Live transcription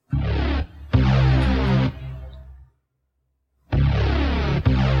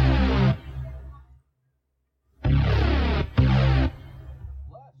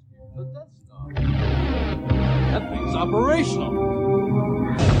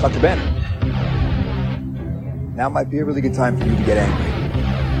Dr. Banner. Now might be a really good time for you to get angry.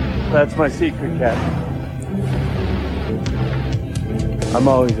 That's my secret, Captain. I'm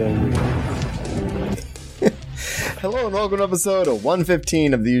always angry. Hello and welcome to episode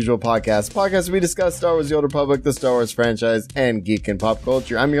 115 of The Usual Podcast. Podcast where we discuss Star Wars The Old Republic, the Star Wars franchise, and geek and pop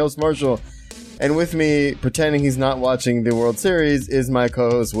culture. I'm your host, Marshall. And with me, pretending he's not watching the World Series, is my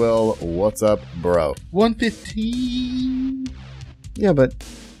co-host, Will. What's up, bro? 115. Yeah, but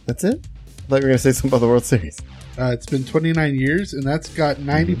that's it? I thought you were going to say something about the World Series. It's been 29 years, and that's got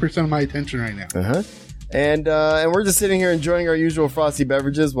 90% of my attention right now. Uh-huh. And we're just sitting here enjoying our usual frosty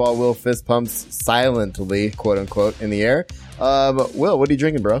beverages while Will fist pumps silently, quote unquote, in the air. Will, what are you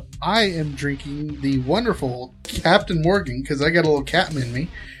drinking, bro? I am drinking the wonderful Captain Morgan because I got a little Captain in me.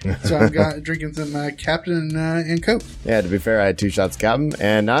 So I'm drinking some Captain and Coke. Yeah, to be fair, I had 2 shots of Captain,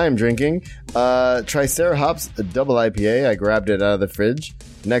 and I'm drinking Triceratops Double IPA. I grabbed it out of the fridge.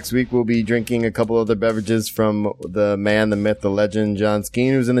 Next week, we'll be drinking a couple other beverages from the man, the myth, the legend, John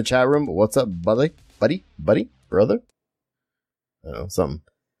Skeen, who's in the chat room. What's up, buddy? Brother? I don't know, something.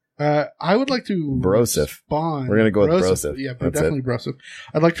 I would like to Broseph. respond. We're going to go with Broseph. Yeah, That's definitely Broseph.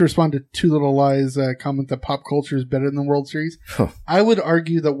 I'd like to respond to Two Little Lies comment that pop culture is better than the World Series. I would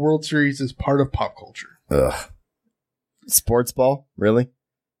argue that World Series is part of pop culture. Ugh. Sports ball? Really?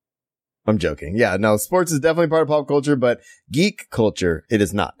 I'm joking. Yeah, no, sports is definitely part of pop culture, but geek culture, it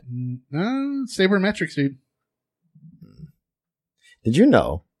is not. Sabermetrics, dude. Did you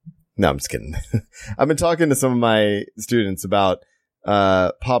know? No, I'm just kidding. I've been talking to some of my students about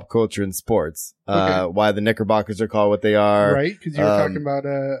pop culture and sports. Why the Knickerbockers are called what they are. Right, because you were talking about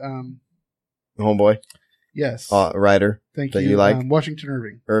Homeboy. Yes. Writer. Thank that you. like.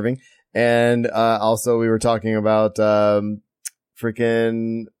 Washington Irving. And also we were talking about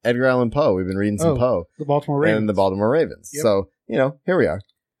freaking Edgar Allan Poe. We've been reading some Poe. The Baltimore Ravens. And the Baltimore Ravens. Yep. So, here we are.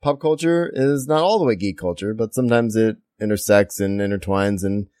 Pop culture is not all the way geek culture, but sometimes it intersects and intertwines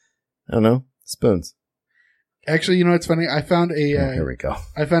and, I don't know, spoons. Actually, it's funny. I found here we go.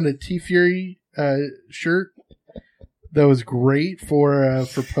 I found a T-Fury shirt that was great for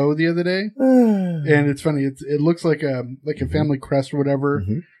Poe the other day. And it's funny. It looks like a family crest or whatever,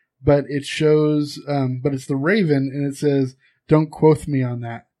 but it shows, but it's the Raven and it says, "Don't quote me on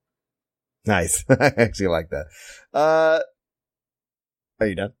that." Nice. I actually like that. Are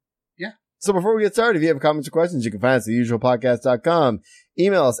you done? Yeah. So before we get started, if you have comments or questions, you can find us at theusualpodcast.com.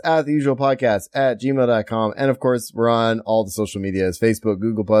 Email us at theusualpodcast@gmail.com. And of course, we're on all the social medias, Facebook,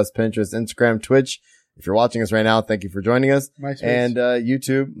 Google+, Pinterest, Instagram, Twitch. If you're watching us right now, thank you for joining us. MySpace. And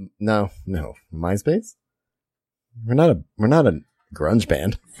YouTube. No. MySpace? We're not a grunge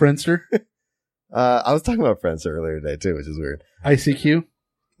band. Friendster. I was talking about Friendster earlier today too, which is weird. ICQ.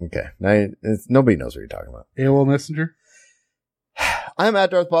 Okay. Now nobody knows what you're talking about. AOL Messenger. I'm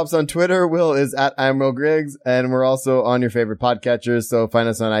at Darth Pops on Twitter. Will is at Will Griggs, and we're also on your favorite podcatchers. So find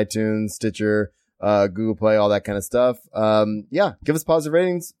us on iTunes, Stitcher, Google Play, all that kind of stuff. Give us positive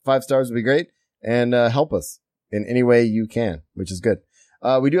ratings. 5 stars would be great, and help us in any way you can, which is good.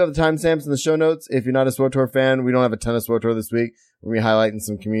 We do have the timestamps in the show notes. If you're not a SWTOR fan, we don't have a ton of SWTOR this week. We're gonna be highlighting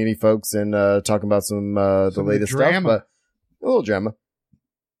some community folks and talking about some the latest stuff, but a little drama.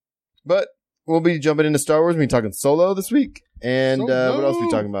 But we'll be jumping into Star Wars. We'll be talking Solo this week. And what else are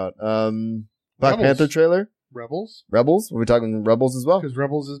we talking about? Black Panther trailer? Rebels. We'll be talking Rebels as well. Because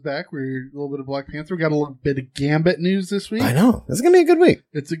Rebels is back. We're a little bit of Black Panther. We got a little bit of Gambit news this week. I know. This is going to be a good week.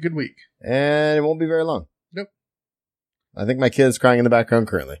 It's a good week. And it won't be very long. Nope. I think my kid is crying in the background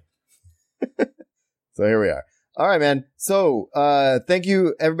currently. So here we are. All right, man. So, thank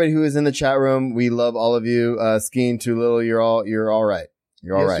you everybody who is in the chat room. We love all of you. Skeen too little. You're all right.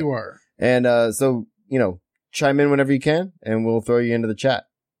 You're all right. Yes, you are. And, so, chime in whenever you can and we'll throw you into the chat.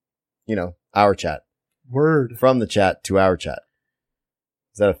 Our chat. Word. From the chat to our chat.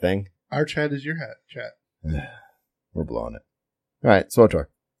 Is that a thing? Our chat is your chat. We're blowing it. All right, SWTOR.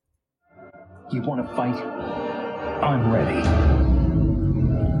 You want to fight? I'm ready.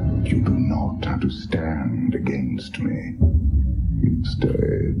 You do not have to stand against me.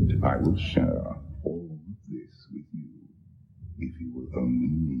 Instead, I will share all of this with you, if you will only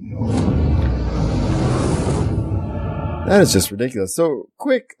kneel. That is just ridiculous. So,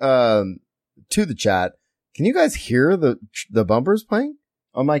 quick, to the chat, can you guys hear the bumpers playing?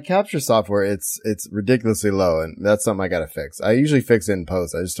 On my capture software, it's ridiculously low, and that's something I gotta fix. I usually fix it in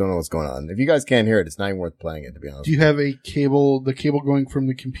post. I just don't know what's going on. If you guys can't hear it, it's not even worth playing it, to be honest. Do you have the cable going from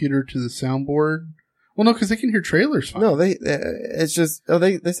the computer to the soundboard? Well, no, because they can hear trailers fine. No, it's just,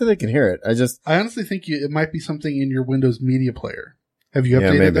 they said they can hear it. I honestly think it might be something in your Windows media player. Have you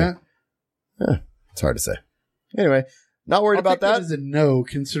updated that? It's hard to say. Anyway, Not worried I'll about take that that. as a no,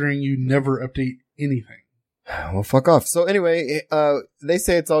 considering you never update anything. Well, fuck off. So anyway, they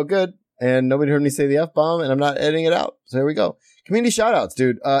say it's all good, and nobody heard me say the F-bomb, and I'm not editing it out. So here we go. Community shout-outs,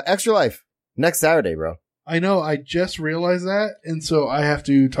 dude. Extra Life. Next Saturday, bro. I know, I just realized that, and so I have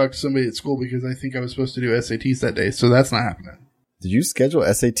to talk to somebody at school because I think I was supposed to do SATs that day, so that's not happening. Did you schedule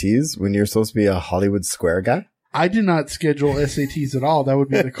SATs when you're supposed to be a Hollywood Square guy? I did not schedule SATs at all. That would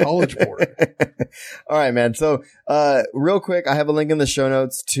be the college board. All right, man. So, real quick, I have a link in the show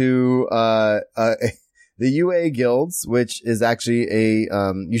notes to, the UA Guilds, which is actually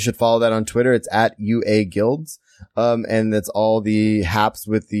you should follow that on Twitter. It's at UA Guilds. And that's all the haps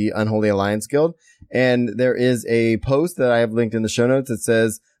with the Unholy Alliance Guild. And there is a post that I have linked in the show notes that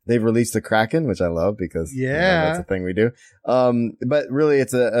says they've released the Kraken, which I love because that's a thing we do. But really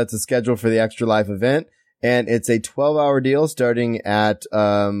it's a schedule for the Extra Life event. And it's a 12-hour deal starting at,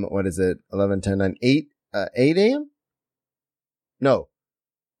 11, 10, 9, 8 a.m.? No,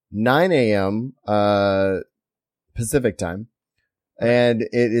 9 a.m., Pacific time. And it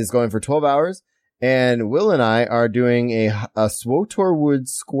is going for 12 hours. And Will and I are doing a Swotorwood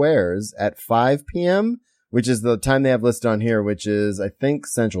Squares at 5 p.m., which is the time they have listed on here, which is, I think,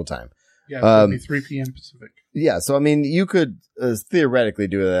 Central Time. Yeah, it'll be 3 p.m. Pacific. Yeah, so I mean, you could theoretically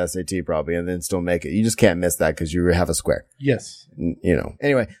do the SAT probably and then still make it. You just can't miss that because you have a square. Yes. You know.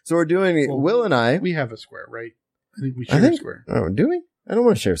 Anyway, so we're doing Will and I. We have a square, right? I think we share a square. Oh, do we? I don't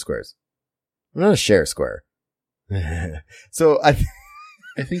want to share squares. I'm not a share square. So I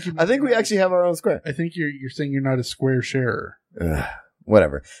think we actually have our own square. I think you're saying you're not a square sharer.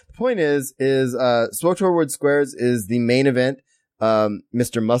 Whatever. The point is Swotorwood Squares is the main event.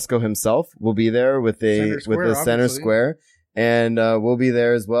 Mr. Musco himself will be there with the center square, and we'll be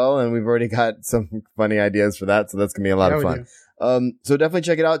there as well. And we've already got some funny ideas for that, so that's gonna be a lot of fun. So definitely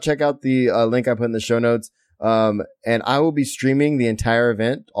check it out. Check out the link I put in the show notes. And I will be streaming the entire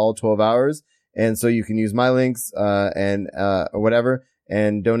event, all 12 hours, and so you can use my links and or whatever,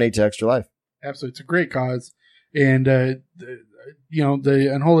 and donate to Extra Life. Absolutely, it's a great cause, and the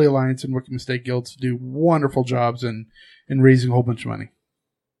Unholy Alliance and Rookie Mistake Guilds do wonderful jobs in raising a whole bunch of money.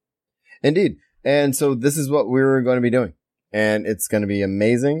 Indeed. And so this is what we're going to be doing. And it's going to be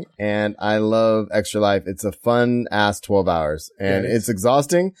amazing. And I love Extra Life. It's a fun ass 12 hours. And it's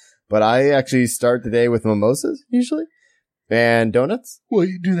exhausting, but I actually start the day with mimosas usually and donuts. Well,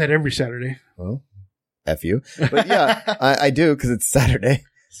 you do that every Saturday. Well, F you. But yeah, I do because it's Saturday.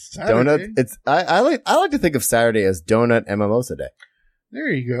 Donut. I like to think of Saturday as donut and mimosa day. There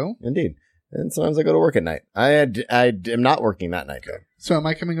you go. Indeed. And sometimes I go to work at night. I am not working that night, though. So am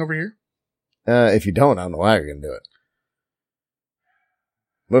I coming over here? If you don't, I don't know why you're going to do it.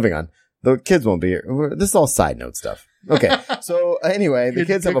 Moving on. The kids won't be here. This is all side note stuff. Okay. So anyway, the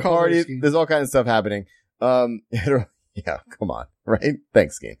kids have a party. There's all kinds of stuff happening. Yeah, come on. Right?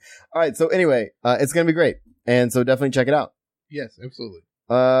 Thanks, Skeen. All right. So anyway, it's going to be great. And so definitely check it out. Yes, absolutely.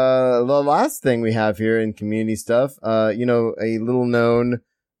 The last thing we have here in community stuff, a little known,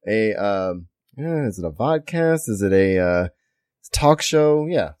 is it a vodcast? Is it a talk show?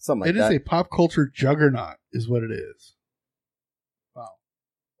 Yeah, something like that. It is a pop culture juggernaut, is what it is. Wow.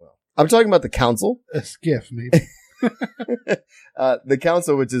 Well, I'm talking about the council. A skiff, maybe. The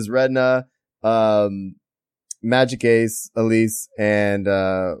council, which is Redna, Magic Ace, Elise, and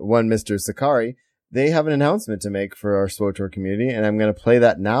one Mr. Sakari. They have an announcement to make for our SWTOR community, and I'm going to play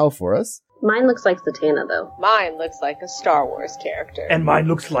that now for us. Mine looks like Zatanna, though. Mine looks like a Star Wars character. And mine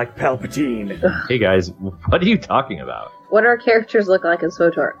looks like Palpatine. Hey guys, what are you talking about? What our characters look like in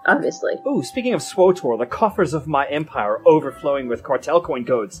SWTOR, obviously. Ooh, speaking of SWTOR, the coffers of my empire are overflowing with cartel coin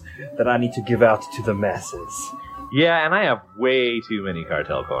codes that I need to give out to the masses. Yeah, and I have way too many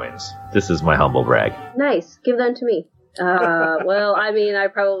cartel coins. This is my humble brag. Nice. Give them to me. Well, I mean, I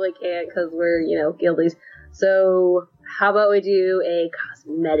probably can't because we're, guildies. So how about we do a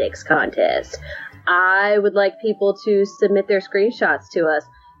cosmetics contest? I would like people to submit their screenshots to us.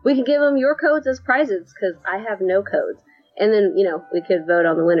 We can give them your codes as prizes because I have no codes. And then, we could vote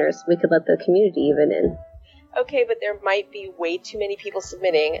on the winners. We could let the community even in. Okay, but there might be way too many people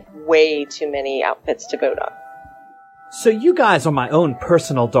submitting way too many outfits to vote on. So you guys are my own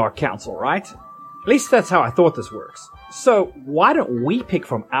personal Dark Council, right? At least that's how I thought this works. So why don't we pick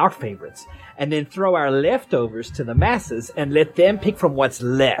from our favorites and then throw our leftovers to the masses and let them pick from what's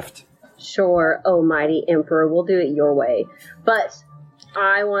left? Sure, oh mighty Emperor, we'll do it your way. But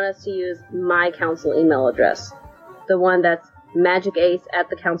I want us to use my council email address. The one that's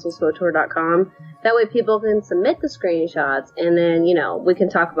magicace@thecouncilswotor.com. That way people can submit the screenshots and then, we can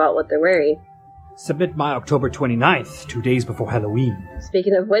talk about what they're wearing. Submit by October 29th, 2 days before Halloween.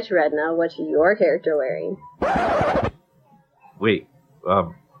 Speaking of which, Redna, what's your character wearing? Wait,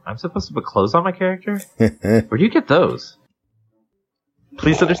 I'm supposed to put clothes on my character? Where do you get those?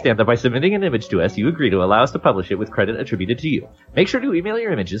 Please understand that by submitting an image to us, you agree to allow us to publish it with credit attributed to you. Make sure to email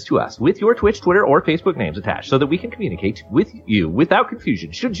your images to us with your Twitch, Twitter, or Facebook names attached so that we can communicate with you without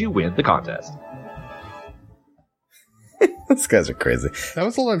confusion should you win the contest. These guys are crazy. That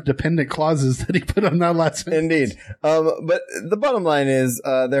was a lot of dependent clauses that he put on that last sentence. Indeed. But the bottom line is,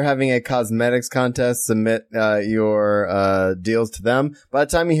 they're having a cosmetics contest. Submit, your, deals to them. By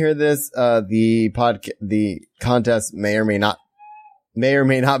the time you hear this, the contest may or may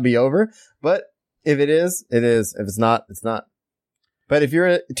not be over. But if it is, it is. If it's not, it's not. But if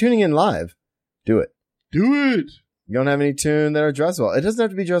you're tuning in live, do it. Do it. You don't have any tune that are dressed well. It doesn't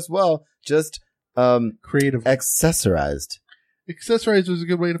have to be dressed well. Just, creative. Accessorized. Accessorized was a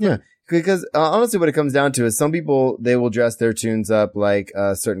good way to put it. Because honestly, what it comes down to is some people, they will dress their tunes up like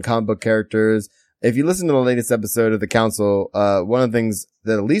certain comic book characters. If you listen to the latest episode of The Council, one of the things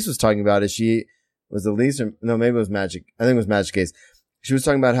that Elise was talking about is maybe it was Magic. I think it was Magic Case. She was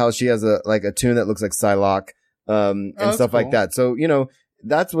talking about how she has a tune that looks like Psylocke, and stuff like that. So,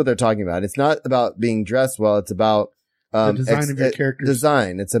 that's what they're talking about. It's not about being dressed well. It's about, the design of your character.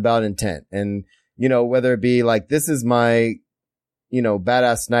 Design. It's about intent. And, whether it be like, this is my,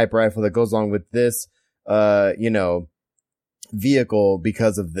 badass sniper rifle that goes along with this, vehicle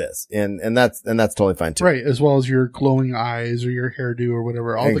because of this. And that's totally fine too. Right. As well as your glowing eyes or your hairdo or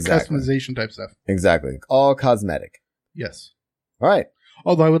whatever. All the customization type stuff. Exactly. All cosmetic. Yes. All right.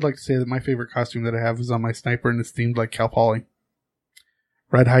 Although I would like to say that my favorite costume that I have is on my sniper and it's themed like Cal Poly.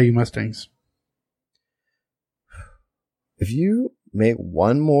 Red High Mustangs. If you make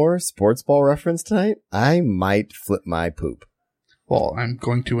one more sports ball reference tonight, I might flip my poop. Well, I'm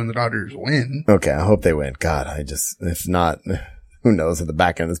going to when the Dodgers win. Okay, I hope they win. God, if not, who knows what the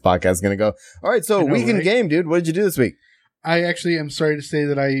back end of this podcast is going to go. All right, so weekend game, dude. What did you do this week? I actually am sorry to say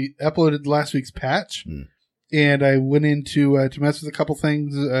that I uploaded last week's patch, and I went into to mess with a couple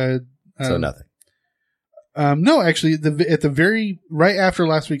things. So nothing. No, actually, at the very right after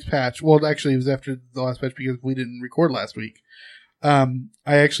last week's patch. Well, actually, it was after the last patch because we didn't record last week. I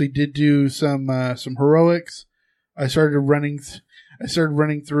actually did do some heroics. I started running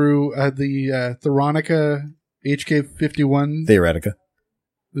through the Theronica HK51. Theoretica.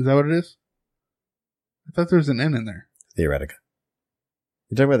 Is that what it is? I thought there was an N in there. Theoretica.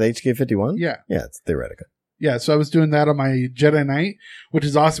 You talking about the HK51? Yeah. Yeah, it's Theoretica. Yeah, so I was doing that on my Jedi Knight, which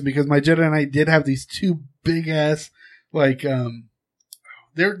is awesome because my Jedi Knight did have these two big ass,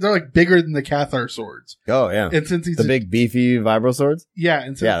 they're like bigger than the Cathar swords. Oh yeah, and since he's the big beefy vibro swords. Yeah,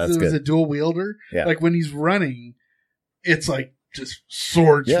 and since it was a dual wielder, like when he's running, it's like just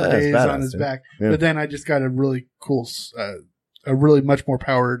swords for days on his back. Yeah. But then I just got a really cool, a really much more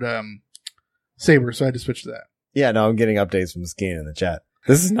powered saber, so I had to switch to that. Yeah, no, I'm getting updates from Skeen in the chat.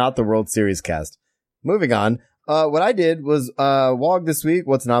 This is not the World Series cast. Moving on. What I did was WOG this week.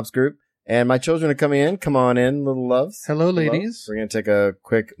 What's an Ops group? And my children are coming in. Come on in, little loves. Hello, ladies. We're going to take a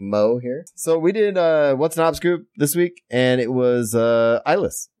quick mow here. So we did What's an Ops group this week, and it was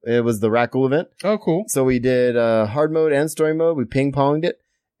Eyeless. It was the Rakul event. Oh, cool. So we did hard mode and story mode. We ping-ponged it,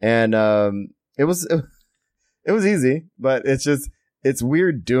 and it was easy, but it's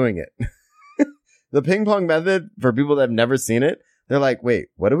weird doing it. The ping-pong method, for people that have never seen it, they're like, wait,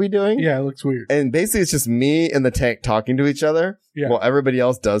 what are we doing? Yeah, it looks weird. And basically it's just me and the tank talking to each other while everybody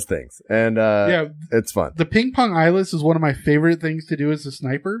else does things. And it's fun. The ping pong eyeless is one of my favorite things to do as a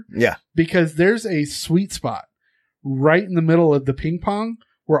sniper. Yeah. Because there's a sweet spot right in the middle of the ping pong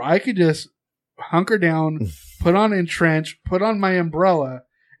where I could just hunker down, put on entrench, put on my umbrella,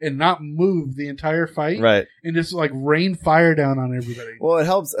 and not move the entire fight. Right. And just rain fire down on everybody. Well, it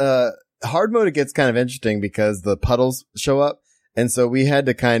helps. Hard mode, it gets kind of interesting because the puddles show up. And so we had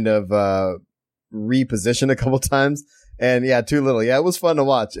to kind of reposition a couple times. And yeah, too little. Yeah, it was fun to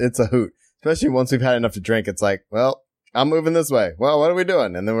watch. It's a hoot. Especially once we've had enough to drink. It's like, well, I'm moving this way. Well, what are we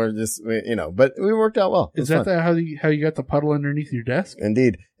doing? And then we're just, but we worked out well. Is that how you got the puddle underneath your desk?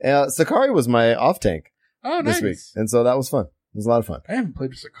 Indeed. Sakari was my off tank this week. And so that was fun. It was a lot of fun. I haven't played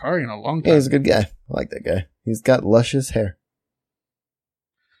with Sakari in a long time. Yeah, he's a good guy. I like that guy. He's got luscious hair.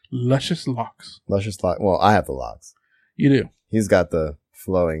 Luscious locks. Luscious locks. Well, I have the locks. You do. He's got the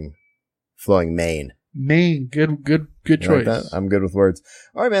flowing mane. Mane. Good choice. Like I'm good with words.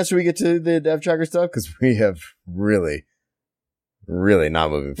 All right, man. Should we get to the dev tracker stuff? Because we have really, really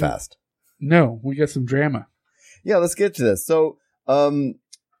not moving fast. No, we got some drama. Yeah, let's get to this. So,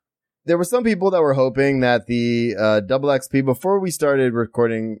 there were some people that were hoping that the double XP before we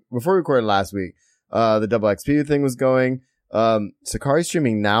recorded last week, the double XP thing was going. Sakari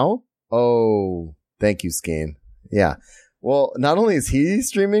streaming now. Oh, thank you, Skeen. Yeah. Well, not only is he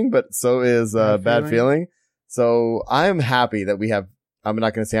streaming, but so is Bad Feeling. So I'm happy that we have, I'm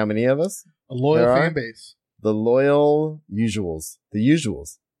not going to say how many of us. A loyal fan base. The loyal usuals. The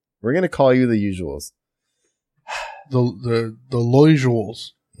usuals. We're going to call you the usuals. The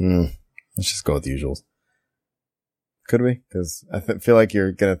loyals. Let's just go with usuals. Could we? Because I feel like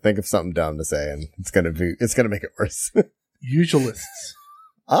you're going to think of something dumb to say, and it's going to make it worse. Usualists.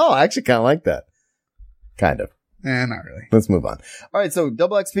 Oh, I actually kind of like that. Kind of. Not really. Let's move on. All right. So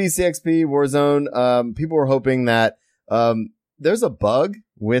double XP, CXP, Warzone. People were hoping that, there's a bug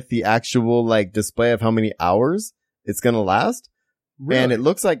with the actual like display of how many hours it's going to last. Really? And it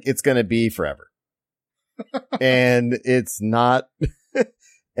looks like it's going to be forever. And it's not.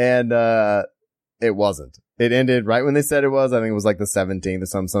 And, it wasn't. It ended right when they said it was. I think it was like the 17th or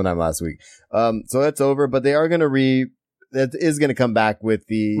sometime last week. So that's over, but they are going to that is going to come back with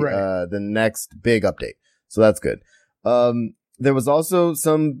the next big update. So that's good. There was also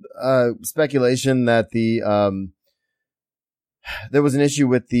some, speculation that there was an issue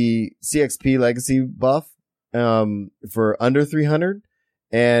with the CXP legacy buff, for under 300.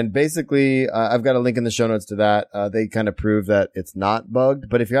 And basically, I've got a link in the show notes to that. They kind of prove that it's not bugged.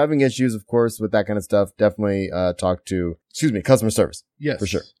 But if you're having issues, of course, with that kind of stuff, definitely talk to, customer service. Yes. For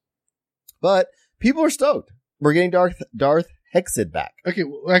sure. But people are stoked. We're getting Darth Hexed back. Okay,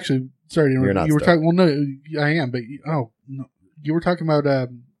 well, actually, sorry. You're not you were stoked. talking, well, no, I am, but, no, you were talking about,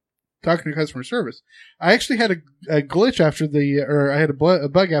 talking to customer service. I actually had a glitch after I had a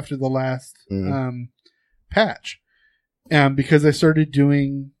bug after the last, patch. Because I started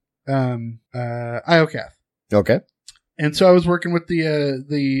doing IOCath. Okay. And so I was working with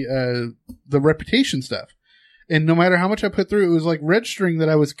the reputation stuff. And no matter how much I put through, it was like registering that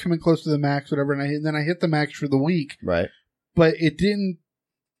I was coming close to the max, whatever, and then I hit the max for the week. Right. But it didn't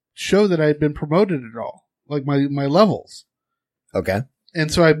show that I had been promoted at all, like my levels. Okay. And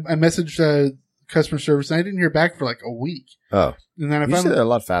so I messaged customer service, and I didn't hear back for like a week. Oh. And then Usually they're a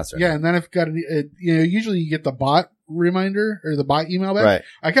lot faster. Yeah, and then I've got usually you get the bot reminder or the bot email back. Right.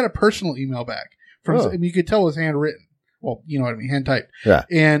 I got a personal email back from. I mean, you could tell it was handwritten. Well, you know what I mean, hand typed. Yeah.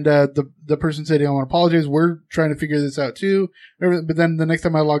 And the person said, "I want to apologize. We're trying to figure this out too." But then the next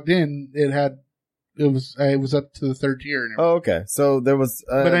time I logged in, it was up to the third tier. And oh, okay. So there was,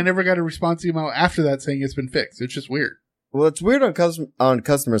 but I never got a response email after that saying it's been fixed. It's just weird. Well, it's weird on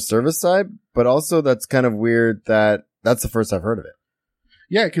customer service side, but also that's kind of weird that that's the first I've heard of it.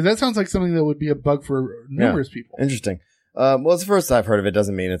 Yeah, because that sounds like something that would be a bug for numerous people. Interesting. Well, it's the first I've heard of it.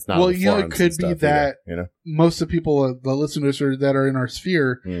 Doesn't mean it's not. Well, on the it forums could and be stuff that either, most of the people that listen to us or that are in our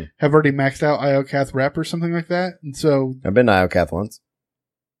sphere have already maxed out IOCath rep or something like that, and so I've been to IOCath once.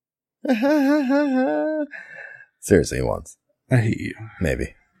 Seriously, once. I hate you.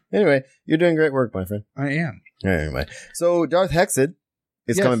 Maybe. Anyway, you're doing great work, my friend. I am. Anyway, so Darth Hexed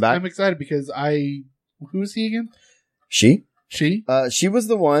is coming back. I'm excited because who is he again? She? She was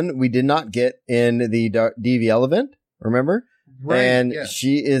the one we did not get in the DVL event, remember? Right, and yes.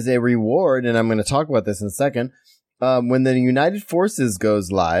 she is a reward, and I'm going to talk about this in a second. When the United Forces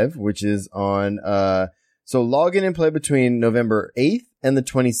goes live, which is on, so log in and play between November 8th and the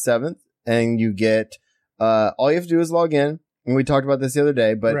 27th, and you get, all you have to do is log in. And we talked about this the other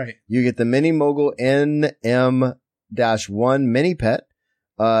day, but you get the Mini Mogul NM-1 mini pet,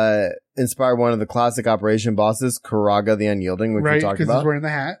 inspire one of the classic operation bosses, Karaga the Unyielding, which we talked about. Right, because he's wearing the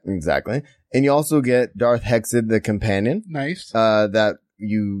hat. Exactly. And you also get Darth Hexed, the companion. Nice. That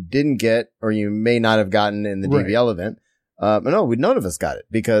you didn't get, or you may not have gotten in the DVL event. No, none of us got it,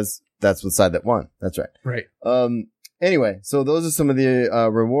 because that's the side that won. That's right. Right. Anyway, so those are some of the,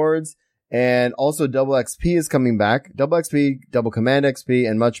 rewards. And also Double XP is coming back. Double XP, Double Command XP,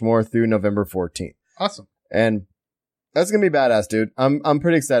 and much more through November 14th. Awesome. And that's gonna be badass, dude. I'm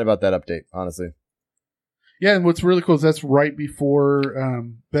pretty excited about that update, honestly. Yeah, and what's really cool is that's right before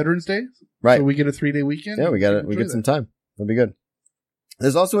Veterans Day. Right. So we get a 3-day weekend. Yeah, we get some time. That'll be good.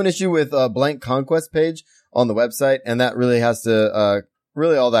 There's also an issue with a blank conquest page on the website, and that really has to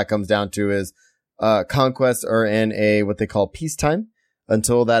really all that comes down to is conquests are in a what they call peacetime.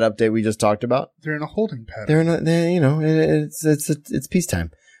 Until that update we just talked about, they're in a holding pattern. It's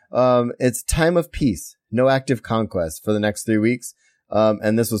peacetime. It's time of peace, no active conquest for the next 3 weeks.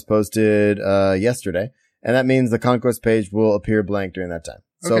 And this was posted yesterday, and that means the conquest page will appear blank during that time.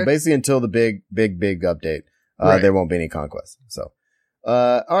 So basically, until the big update, there won't be any conquest. So,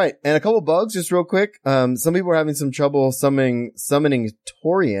 all right, and a couple bugs, just real quick. Some people are having some trouble summoning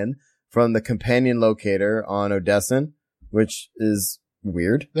Torian from the companion locator on Odessan, which is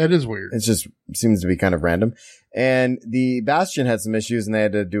weird. That is weird. It just seems to be kind of random. And the Bastion had some issues and they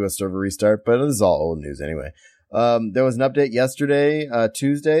had to do a server restart, but this is all old news anyway. There was an update yesterday,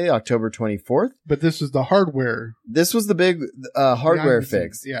 Tuesday, October 24th. But this is the hardware. This was the big hardware behind the scenes,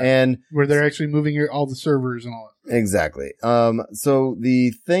 fix. yeah. And Where they're actually moving all the servers and all that. exactly. So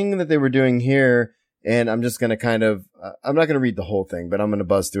the thing that they were doing here, and I'm just going to kind of, I'm not going to read the whole thing, but I'm going to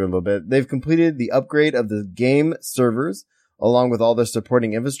buzz through a little bit. They've completed the upgrade of the game servers along with all their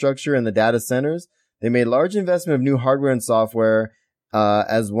supporting infrastructure and the data centers. They made large investment of new hardware and software,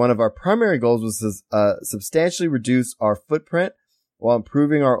 as one of our primary goals was to substantially reduce our footprint while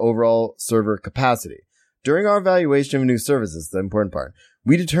improving our overall server capacity. During our evaluation of new services, the important part,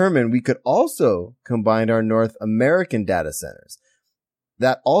 we determined we could also combine our North American data centers.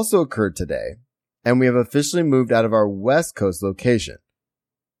 That also occurred today, and we have officially moved out of our West Coast location.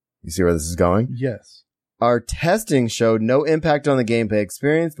 You see where this is going? Yes. Our testing showed no impact on the gameplay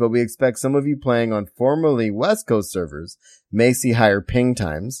experience, but we expect some of you playing on formerly West Coast servers may see higher ping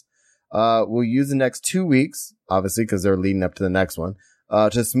times. We'll use the next 2 weeks, obviously, because they're leading up to the next one,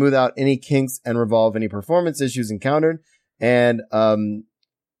 to smooth out any kinks and resolve any performance issues encountered. And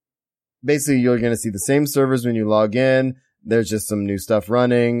basically, you're going to see the same servers when you log in. There's just some new stuff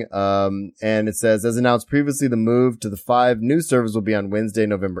running. And it says, as announced previously, the move to the 5 new servers will be on Wednesday,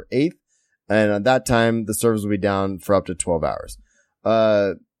 November 8th. And at that time, the servers will be down for up to 12 hours.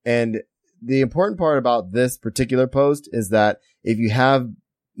 And the important part about this particular post is that if you have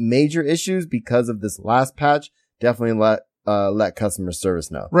major issues because of this last patch, definitely let customer service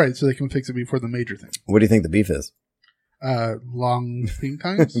know. Right, so they can fix it before the major thing. What do you think the beef is? Long ping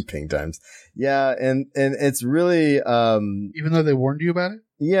times? Ping times. Yeah, and it's really... even though they warned you about it?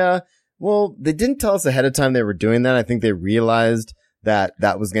 Yeah. Well, they didn't tell us ahead of time they were doing that. I think they realized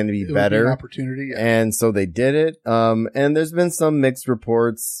that was going to be better. An opportunity, yeah. And so they did it. And there's been some mixed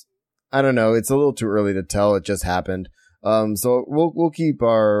reports. I don't know. It's a little too early to tell. It just happened. So we'll keep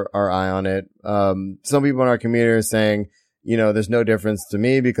our eye on it. Some people in our community are saying, there's no difference to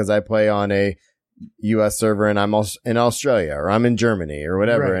me because I play on a US server and I'm in Australia or I'm in Germany or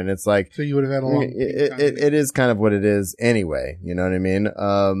whatever. Right. And it's like, so you would have had a long it is kind of what it is anyway. You know what I mean?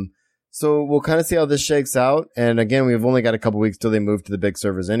 So we'll kind of see how this shakes out. And again, we've only got a couple weeks till they move to the big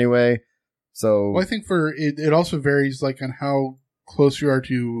servers anyway. So I think it also varies like on how close you are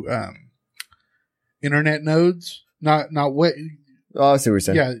to, internet nodes, not what. Oh, I see what you're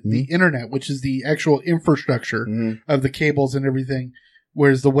saying. Yeah. Mm-hmm. The internet, which is the actual infrastructure of the cables and everything.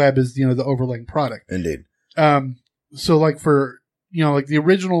 Whereas the web is, the overlaying product. Indeed. So like for, like the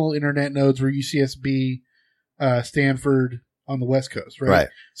original internet nodes were UCSB, Stanford, on the West Coast, right?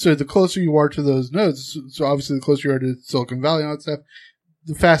 So the closer you are to those nodes, so obviously the closer you are to Silicon Valley and all that stuff,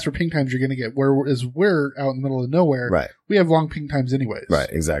 the faster ping times you're going to get. Whereas we're out in the middle of nowhere, right? We have long ping times anyways. Right,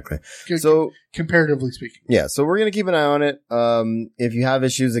 exactly. So comparatively speaking. Yeah, so we're going to keep an eye on it. If you have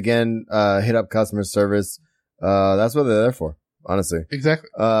issues, again, hit up customer service. That's what they're there for, honestly. Exactly.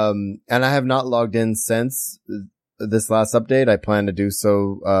 And I have not logged in since this last update. I plan to do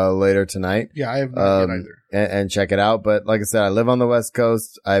so later tonight. Yeah, I have not yet either. And check it out. But like I said, I live on the West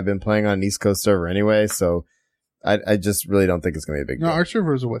Coast. I've been playing on an East Coast server anyway, so I just really don't think it's going to be a big deal. No, our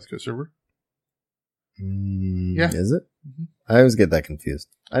server is a West Coast server. Yeah. Is it? Mm-hmm. I always get that confused.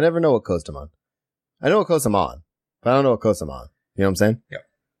 I never know what coast I'm on. I know what coast I'm on, but I don't know what coast I'm on. You know what I'm saying? Yeah.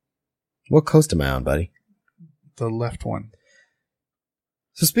 What coast am I on, buddy? The left one.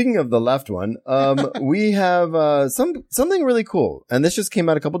 So speaking of the left one, we have something really cool, and this just came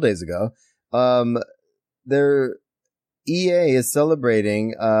out a couple days ago. EA is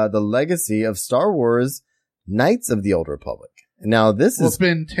celebrating the legacy of Star Wars Knights of the Old Republic. Now it's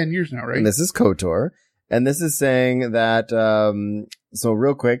been 10 years now, right? And this is KOTOR, and this is saying that so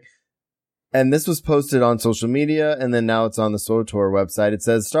real quick, and this was posted on social media, and then now it's on the KOTOR website. It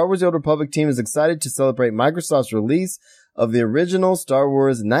says Star Wars The Old Republic team is excited to celebrate Microsoft's release of the original Star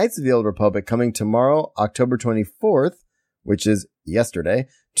Wars Knights of the Old Republic coming tomorrow, October 24th, which is yesterday,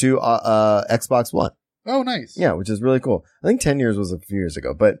 to Xbox One. Oh, nice. Yeah, which is really cool. I think 10 years was a few years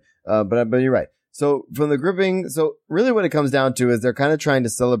ago, but you're right. So from the grouping, so really what it comes down to is they're kind of trying to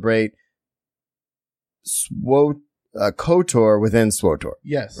celebrate KOTOR within SWTOR.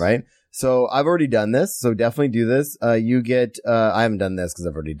 Yes. Right? So I've already done this, so definitely do this. You get, I haven't done this because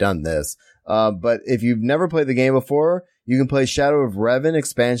I've already done this. But if you've never played the game before, you can play Shadow of Revan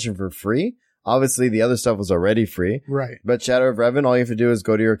expansion for free. Obviously, the other stuff was already free. Right. But Shadow of Revan, all you have to do is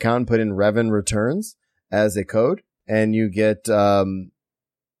go to your account and put in Revan Returns as a code, and you get to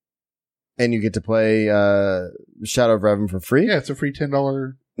play Shadow of Revan for free. Yeah, it's a free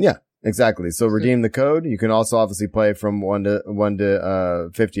 $10. Yeah, exactly. So redeem the code. You can also obviously play from 1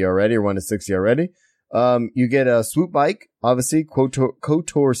 to 50 already, or 1 to 60 already. You get a swoop bike, obviously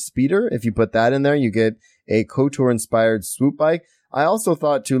KOTOR Speeder. If you put that in there, you get a KOTOR-inspired swoop bike. I also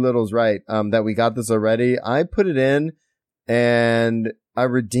thought Too Little's right, that we got this already. I put it in and I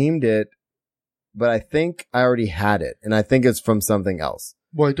redeemed it, but I think I already had it, and I think it's from something else.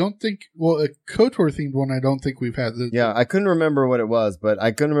 Well, I don't think, a KOTOR themed one, I don't think we've had. Yeah, I couldn't remember what it was, but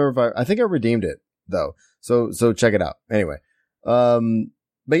I couldn't remember if I think I redeemed it though. So check it out. Anyway.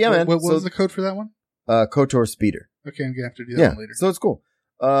 But yeah, man. What was the code for that one? KOTOR Speeder. Okay, I'm gonna have to do that one later. So it's cool.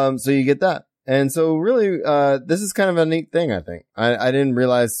 So you get that. And so really, this is kind of a neat thing, I think. I didn't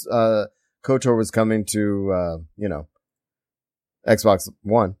realize, KOTOR was coming to, Xbox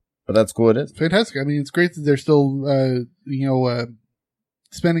One, but that's cool. It is fantastic. I mean, it's great that they're still,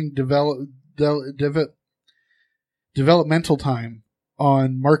 spending developmental time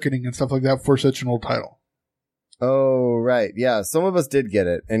on marketing and stuff like that for such an old title. Oh, right. Yeah. Some of us did get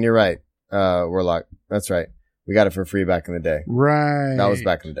it. And you're right. Warlock. That's right. We got it for free back in the day. Right. That was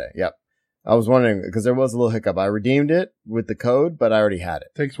back in the day. Yep. I was wondering because there was a little hiccup. I redeemed it with the code, but I already had it.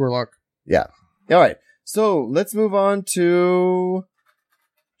 Thanks, Warlock. Yeah. All right. So let's move on to.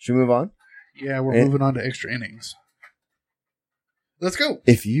 Should we move on? Yeah, we're moving on to extra innings. Let's go.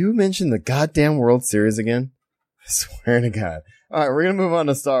 If you mention the goddamn World Series again, I swear to God. All right, we're going to move on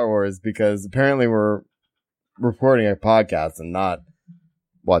to Star Wars because apparently we're reporting a podcast and not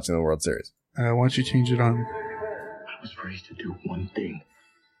watching the World Series. Why don't you change it on? I was raised to do one thing.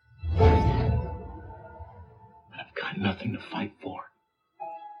 I've got nothing to fight for.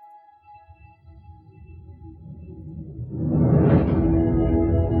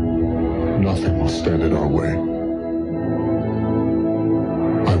 Nothing will stand in our way.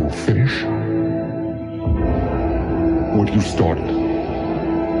 I will finish what you started.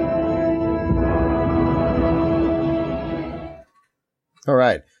 All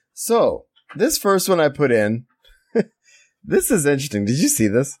right. So this first one I put in, this is interesting. Did you see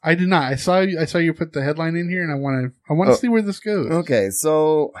this? I did not. I saw you put the headline in here, and I want to see where this goes. Okay,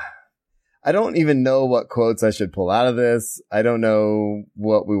 so I don't even know what quotes I should pull out of this. I don't know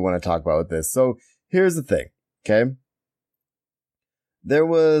what we want to talk about with this. So here's the thing. Okay. There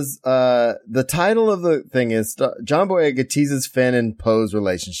was, the title of the thing is John Boyega teases Finn and Poe's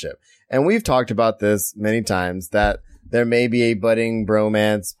relationship. And we've talked about this many times that there may be a budding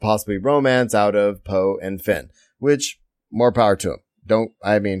bromance, possibly romance out of Poe and Finn, which more power to him.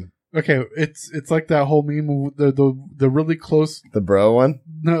 Okay. It's like that whole meme, the really close. The bro one?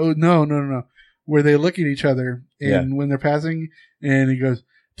 No. Where they look at each other and when they're passing and he goes,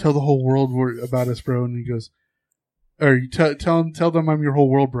 tell the whole world about us, bro. And he goes, or you tell them I'm your whole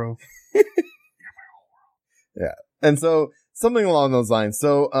world, bro. You're my whole world. Yeah. And so something along those lines.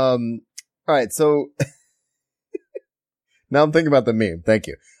 So, all right. So now I'm thinking about the meme. Thank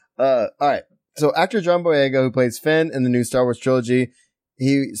you. All right. So actor John Boyega, who plays Finn in the new Star Wars trilogy,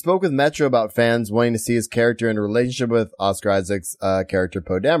 he spoke with Metro about fans wanting to see his character in a relationship with Oscar Isaac's character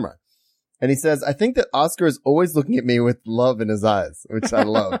Poe Dameron. And he says, I think that Oscar is always looking at me with love in his eyes, which I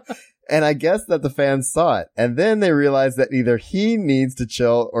love. And I guess that the fans saw it. And then they realized that either he needs to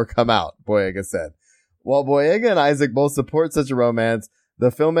chill or come out, Boyega said. While Boyega and Isaac both support such a romance, the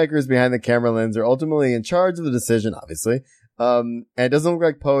filmmakers behind the camera lens are ultimately in charge of the decision, obviously. And it doesn't look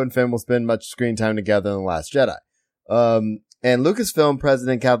like Poe and Finn will spend much screen time together in The Last Jedi. And Lucasfilm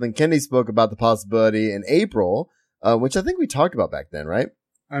president Kathleen Kennedy spoke about the possibility in April, which I think we talked about back then, right?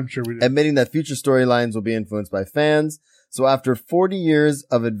 I'm sure we did. Admitting that future storylines will be influenced by fans. So after 40 years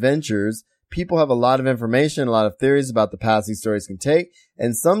of adventures, people have a lot of information, a lot of theories about the paths these stories can take.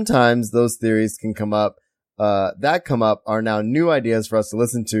 And sometimes those theories can come up, are now new ideas for us to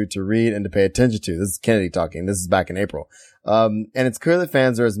listen to read, and to pay attention to. This is Kennedy talking. This is back in April. And it's clear that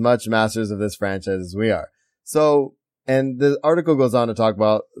fans are as much masters of this franchise as we are. So, and the article goes on to talk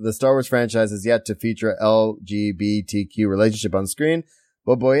about the Star Wars franchise has yet to feature a LGBTQ relationship on screen,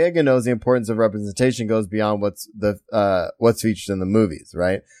 but Boyega knows the importance of representation goes beyond what's featured in the movies,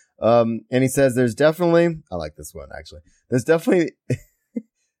 right? And he says there's definitely, I like this one actually,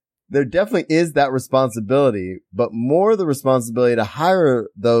 there definitely is that responsibility, but more the responsibility to hire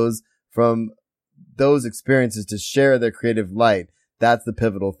those from those experiences to share their creative light. That's the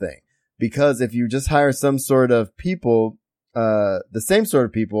pivotal thing. Because if you just hire some sort of people, the same sort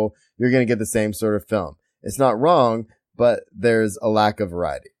of people, you're going to get the same sort of film. It's not wrong, but there's a lack of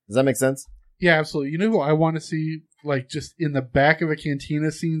variety. Does that make sense? Yeah, absolutely. You know who I want to see, like, just in the back of a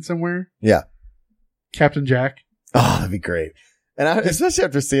cantina scene somewhere? Yeah. Captain Jack. Oh, that'd be great. And especially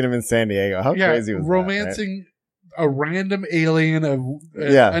after seeing him in San Diego. How crazy was romancing that, right? A random alien of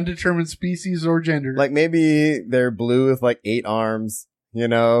undetermined species or gender. Like maybe they're blue with like 8 arms, you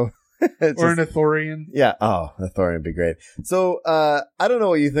know? Or an Ithorian. Yeah. Oh, the Thorian would be great. So, I don't know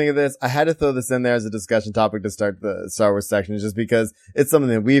what you think of this. I had to throw this in there as a discussion topic to start the Star Wars section just because it's something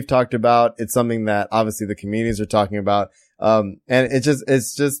that we've talked about. It's something that obviously the communities are talking about. And it's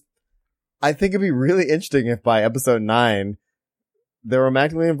just, I think it'd be really interesting if by episode 9, they're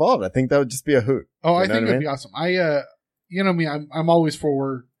romantically involved. I think that would just be a hoot. Oh, I think that'd be awesome. You know me, I'm always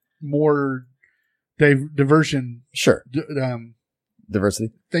for more diversion. Sure.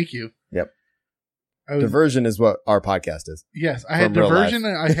 Diversity. Thank you. Yep. Diversion is what our podcast is. Yes, I had diversion.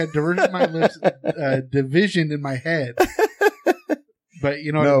 I had diversion in my lips, division in my head. But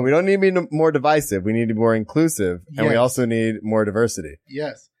you know, no, we don't need to be more divisive. We need to be more inclusive, and we also need more diversity.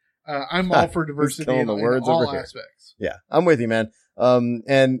 Yes, I'm all for diversity in all aspects. Yeah, I'm with you, man.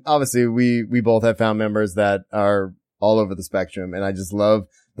 And obviously, we both have found members that are all over the spectrum, and I just love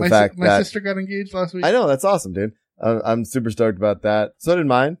the fact that my sister got engaged last week. I know, that's awesome, dude. I'm super stoked about that. So did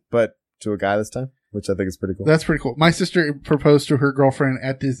mine, but to a guy this time, which I think is pretty cool. That's pretty cool. My sister proposed to her girlfriend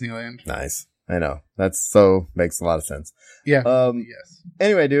at Disneyland. Nice. I know. Makes a lot of sense. Yeah. Yes.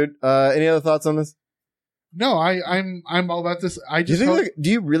 Anyway, dude, any other thoughts on this? No, I'm all about this. Do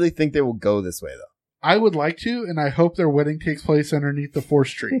you really think they will go this way though? I would like to, and I hope their wedding takes place underneath the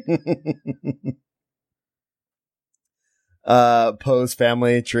Force tree. Poe's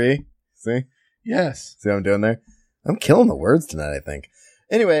family tree. See? Yes. See what I'm doing there? I'm killing the words tonight, I think.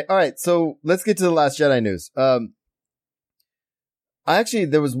 Anyway, all right, so let's get to the Last Jedi news.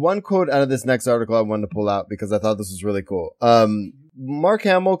 There was one quote out of this next article I wanted to pull out because I thought this was really cool. Mark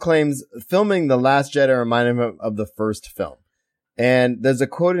Hamill claims filming The Last Jedi reminded him of the first film. And there's a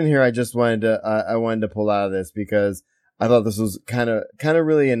quote in here I wanted to pull out of this because I thought this was kind of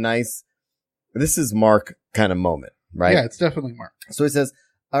really a nice, this is Mark kind of moment, right? Yeah, it's definitely Mark. So he says,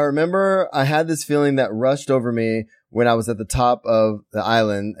 I remember I had this feeling that rushed over me when I was at the top of the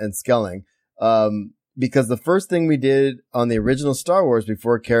island and Skelling. Because the first thing we did on the original Star Wars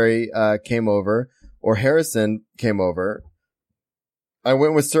before Carrie came over, or Harrison came over, I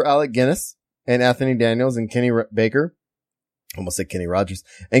went with Sir Alec Guinness and Anthony Daniels and Kenny Baker. Almost said Kenny Rogers.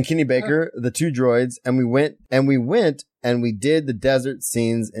 And Kenny Baker, the two droids, and we went and we did the desert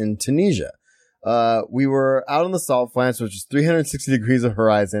scenes in Tunisia. We were out on the salt flats, which is 360 degrees of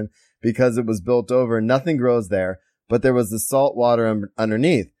horizon because it was built over. Nothing grows there, but there was the salt water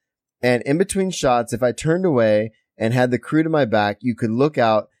underneath. And in between shots, if I turned away and had the crew to my back, you could look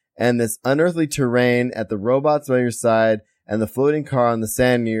out and this unearthly terrain at the robots by your side and the floating car on the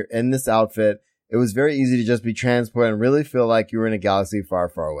sand in this outfit. It was very easy to just be transported and really feel like you were in a galaxy far,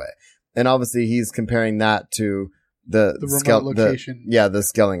 far away. And obviously he's comparing that to the remote location. The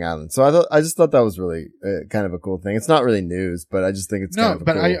Skelling Island. So I just thought that was really kind of a cool thing. It's not really news, but I just think it's kind of a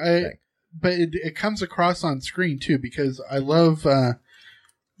cool thing. But it comes across on screen too, because I love,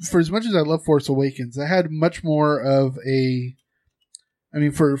 for as much as I love Force Awakens, I had much more of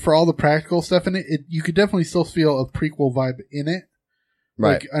for all the practical stuff in it, you could definitely still feel a prequel vibe in it.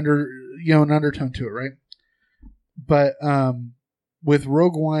 Right. Like an undertone to it, right? But, with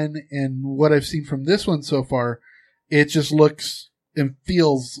Rogue One and what I've seen from this one so far, it just looks and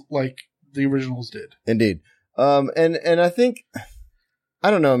feels like the originals did. Indeed. And I think,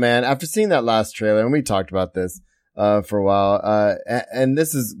 I don't know, man, after seeing that last trailer, and we talked about this, for a while, and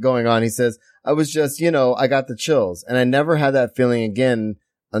this is going on, he says, I was just, I got the chills, and I never had that feeling again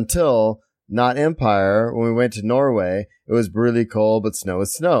until not Empire, when we went to Norway. It was brutally cold, but snow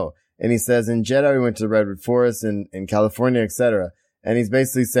is snow. And he says in Jedi, we went to the Redwood Forest in California, etc. And he's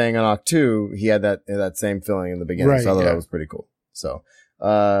basically saying on Octo 2, he had that same feeling in the beginning. Right, so I thought that was pretty cool. So,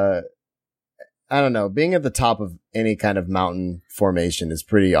 I don't know. Being at the top of any kind of mountain formation is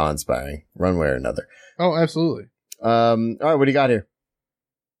pretty awe-inspiring, one way or another. Oh, absolutely. All right, what do you got here?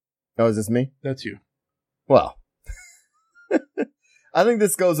 Oh, is this me? That's you. Well, I think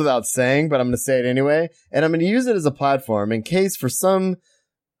this goes without saying, but I'm going to say it anyway. And I'm going to use it as a platform in case for some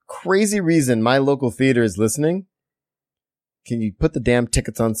crazy reason my local theater is listening. Can you put the damn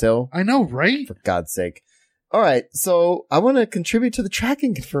tickets on sale? I know, right? For God's sake. All right. So I want to contribute to the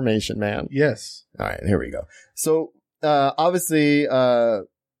tracking information, man. Yes. All right. Here we go. So, obviously,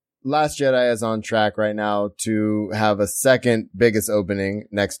 Last Jedi is on track right now to have a second biggest opening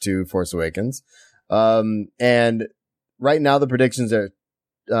next to Force Awakens. And right now the predictions are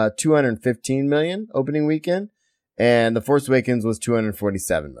 215 million opening weekend, and The Force Awakens was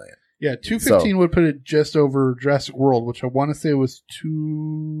 247 million. Yeah, 215 would put it just over Jurassic World, which I want to say was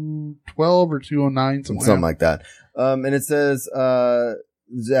 212 or 209, something like that. And it says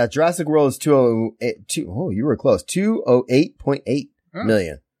Jurassic World is 208. Oh, you were close. 208.8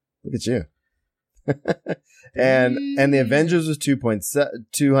 million. Look at you. and the Avengers was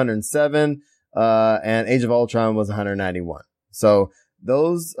 207, and Age of Ultron was 191. So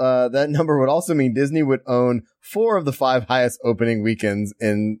those, that number would also mean Disney would own 4 of the 5 highest opening weekends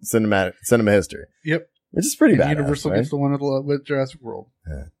in cinema history. Yep. Which is pretty bad. Universal gets the one with Jurassic World.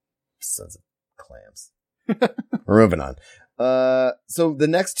 Sons of clams. We're moving on. So the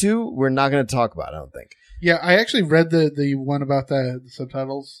next 2 we're not going to talk about, I don't think. Yeah, I actually read the one about the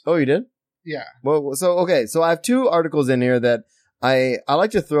subtitles. Oh, you did? Yeah. Well, so I have 2 articles in here that I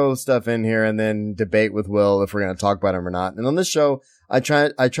like to throw stuff in here and then debate with Will if we're going to talk about them or not. And on this show, I try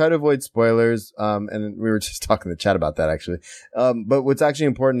to avoid spoilers. And we were just talking in the chat about that actually. But what's actually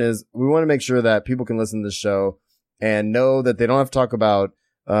important is we want to make sure that people can listen to the show and know that they don't have to talk about,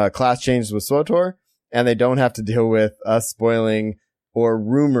 class changes with SWTOR, and they don't have to deal with us spoiling or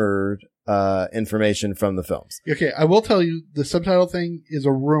rumored, information from the films. Okay. I will tell you the subtitle thing is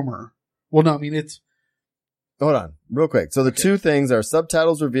a rumor. Well, no, I mean, Hold on, real quick. So the 2 things are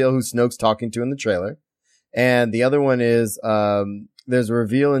subtitles reveal who Snoke's talking to in the trailer. And the other one is, there's a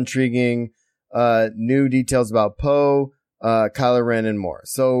reveal intriguing, new details about Poe, Kylo Ren, and more.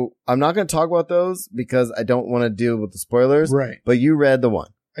 So I'm not going to talk about those because I don't want to deal with the spoilers. Right. But you read the one.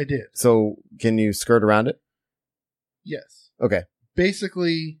 I did. So can you skirt around it? Yes. Okay.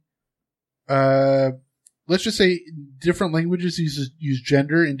 Basically, let's just say different languages use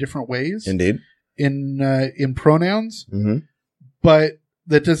gender in different ways. Indeed. In pronouns. Mm-hmm. But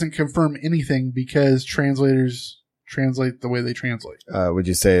that doesn't confirm anything because translators translate the way they translate. Would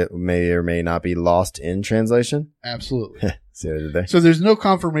you say it may or may not be lost in translation? Absolutely. See what I did there? So there's no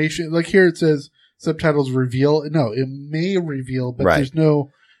confirmation. Like here it says subtitles reveal. No, it may reveal, but there's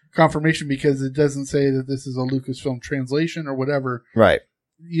no confirmation because it doesn't say that this is a Lucasfilm translation or whatever. Right.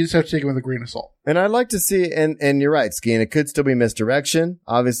 You just have to take it with a grain of salt. And I'd like to see, and you're right, Skeen, it could still be misdirection,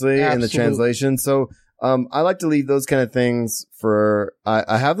 obviously, in the translation. So, I like to leave those kind of things for,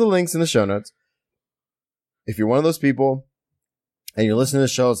 I have the links in the show notes. If you're one of those people and you're listening to the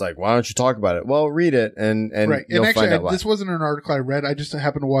show, it's like, why don't you talk about it? Well, read it and right. You'll and actually, find out why. This wasn't an article I read. I just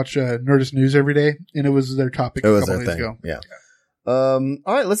happened to watch Nerdist News every day and it was their topic a couple days ago. Yeah. All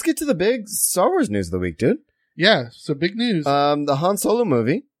right, let's get to the big Star Wars news of the week, dude. Yeah, so big news. The Han Solo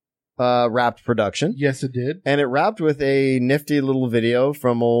movie wrapped production. Yes, it did. And it wrapped with a nifty little video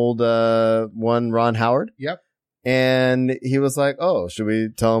from old one Ron Howard. Yep. And he was like, oh, should we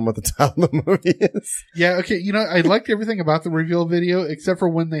tell him what the title of the movie is? Yeah, okay. You know, I liked everything about the reveal video except for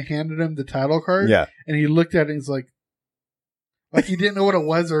when they handed him the title card. Yeah. And he looked at it and he's like he didn't know what it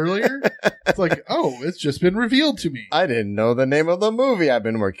was earlier. It's like, oh, it's just been revealed to me. I didn't know the name of the movie I've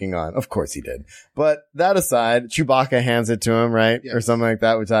been working on. Of course he did. But that aside, Chewbacca hands it to him, right? Yeah. Or something like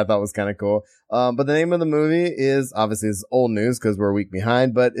that, which I thought was kind of cool. But the name of the movie is, obviously, it's old news because we're a week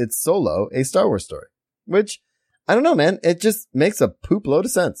behind, but it's Solo, a Star Wars story. Which, I don't know, man. It just makes a poop load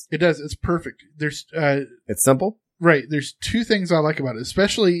of sense. It does. It's perfect. There's, it's simple. Right. There's 2 things I like about it,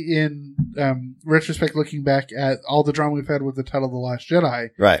 especially in retrospect, looking back at all the drama we've had with the title The Last Jedi.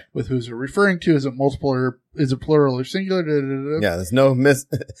 Right. With who's it referring to? Is it multiple or is it plural or singular? Yeah, there's no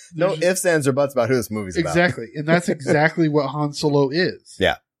no ifs, ands, or buts about who this movie's about. Exactly. And that's exactly what Han Solo is.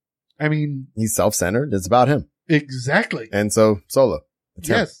 Yeah. I mean, he's self-centered. It's about him. Exactly. And so Solo.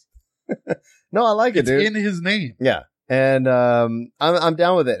 Yes. No, I like it, dude. It's in his name. Yeah. And I'm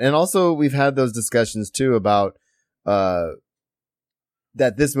down with it. And also we've had those discussions too about that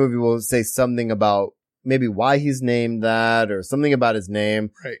this movie will say something about maybe why he's named that or something about his name.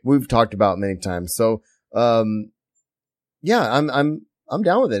 Right. We've talked about many times. So, yeah, I'm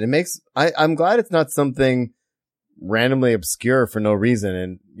down with it. It makes, I'm glad it's not something randomly obscure for no reason.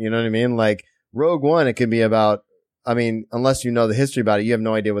 And you know what I mean? Like Rogue One, it could be about, I mean, unless you know the history about it, you have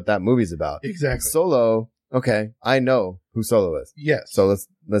no idea what that movie's about. Exactly. Solo, okay, I know who Solo is. Yes. So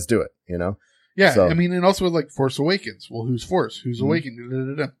let's do it, you know? Yeah, So- I mean, and also with like Force Awakens. Well, who's Force? Who's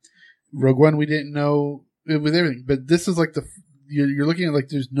Awakened? Rogue One, we didn't know with everything, but this is like you're looking at like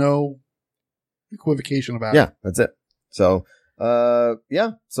there's no equivocation about it. Yeah, that's it. So,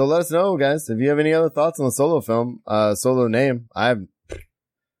 yeah. So let us know, guys, if you have any other thoughts on the Solo film, Solo name.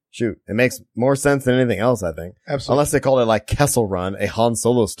 It makes more sense than anything else, I think. Absolutely. Unless they called it like Kessel Run, a Han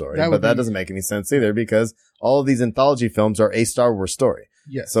Solo story. But that doesn't make any sense either because all of these anthology films are a Star Wars story.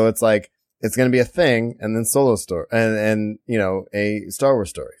 Yes. So it's like, it's going to be a thing and then Solo story and, you know, a Star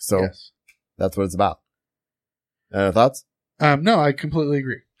Wars story. So Yes. that's what it's about. Thoughts? No, I completely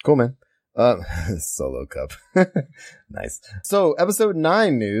agree. Cool, man. Solo Cup. Nice. So episode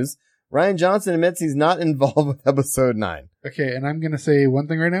 9 news. Rian Johnson admits he's not involved with episode 9. Okay, and I'm going to say one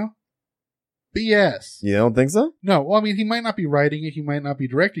thing right now. BS. You don't think so? No, well, I mean, he might not be writing it, he might not be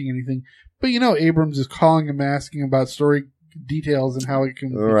directing anything, but Abrams is calling him, asking about story details and how it can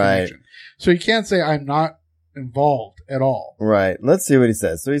be connection. So you can't say I'm not involved at all. Right. Let's see what he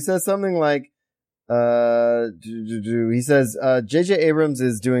says. So he says something like, he says, J.J. Abrams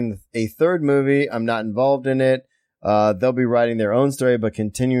is doing a third movie. I'm not involved in it. They'll be writing their own story, but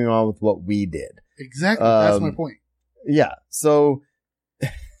continuing on with what we did. Exactly. That's my point. Yeah. So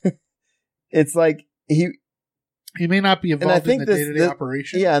it's like he may not be involved in the day-to-day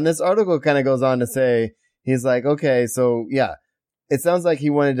operation. Yeah. And this article kind of goes on to say, he's like, okay, so yeah, it sounds like he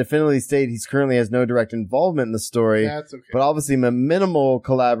wanted to definitively state he currently has no direct involvement in the story. That's okay. But obviously the minimal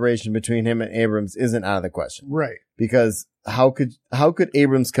collaboration between him and Abrams isn't out of the question. Right. Because how could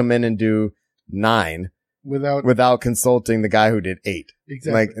Abrams come in and do 9 without consulting the guy who did 8?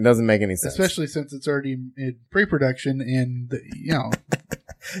 Exactly. Like, it doesn't make any sense. Especially since it's already in pre-production and,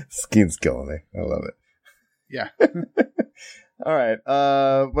 Skeet's killing me. I love it. Yeah. All right.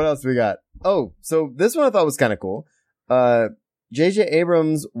 What else do we got? Oh, so this one I thought was kind of cool. J.J.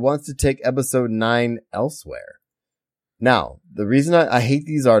 Abrams wants to take episode 9 elsewhere. Now, the reason I hate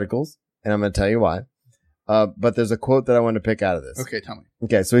these articles, and I'm going to tell you why, but there's a quote that I want to pick out of this. Okay, tell me.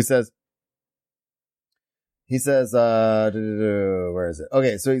 Okay, so he says, where is it?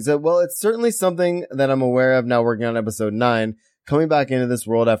 Okay, so he said, well, it's certainly something that I'm aware of now working on episode 9. Coming back into this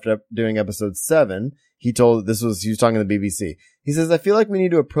world after doing episode 7, he was talking to the BBC. He says, I feel like we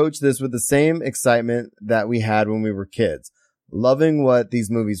need to approach this with the same excitement that we had when we were kids, loving what these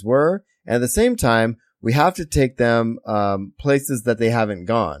movies were. And at the same time, we have to take them, places that they haven't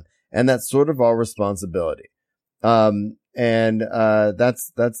gone. And that's sort of our responsibility. That's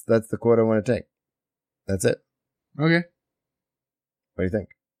the quote I want to take. That's it. Okay. What do you think?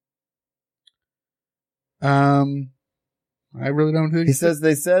 I really don't think he says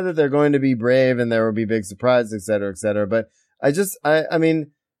they said that they're going to be brave and there will be big surprises, et cetera, et cetera. But I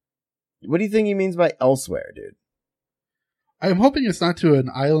mean, what do you think he means by elsewhere, dude? I'm hoping it's not to an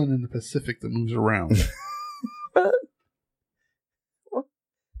island in the Pacific that moves around. Well,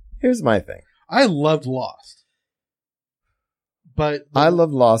 here's my thing. I loved Lost. But I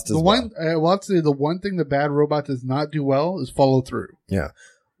love Lost as well. I will have to say the one thing that Bad Robot does not do well is follow through. Yeah.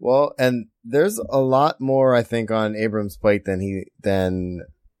 Well, and there's a lot more, I think, on Abrams' plate than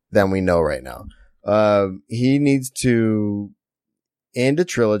we know right now. He needs to end a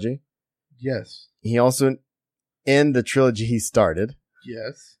trilogy. Yes. He also end the trilogy he started.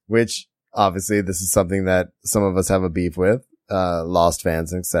 Yes. Which, obviously, this is something that some of us have a beef with, Lost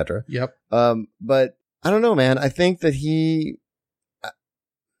fans, etc. Yep. But I don't know, man. I think that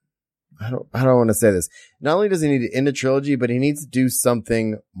I don't want to say this. Not only does he need to end a trilogy, but he needs to do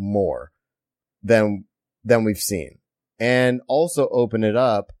something more than we've seen, and also open it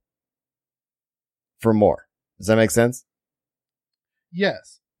up for more. Does that make sense?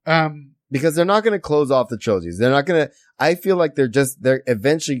 Yes. Because they're not going to close off the trilogies. They're not going to. I feel like they're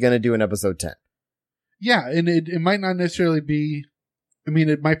eventually going to do an episode 10. Yeah, and it might not necessarily be. I mean,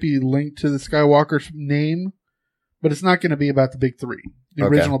 it might be linked to the Skywalker's name, but it's not going to be about the big 3. The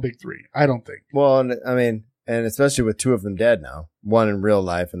original big 3, I don't think. Well, I mean, and especially with 2 of them dead now, one in real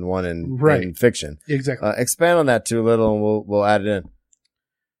life and one in fiction. Exactly. Expand on that too little, and we'll add it in.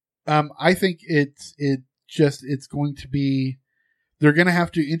 I think it's going to be. They're going to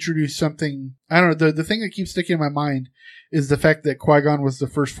have to introduce something. I don't know. The thing that keeps sticking in my mind is the fact that Qui-Gon was the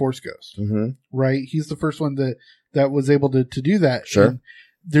first Force Ghost. Mm-hmm. Right? He's the first one that was able to do that. Sure. And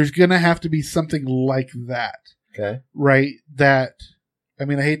there's going to have to be something like that. Okay. Right? That. I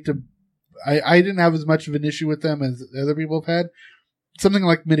mean, I didn't have as much of an issue with them as other people have had. Something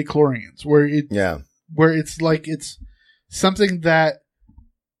like midichlorians, where it's like it's something that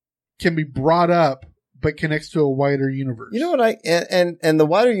can be brought up but connects to a wider universe. You know what and the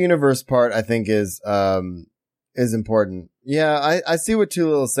wider universe part I think is important. Yeah, I see what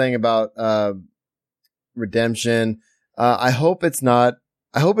Tulil is saying about redemption. I hope it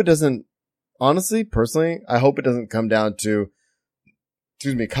doesn't. Honestly, personally, I hope it doesn't come down to.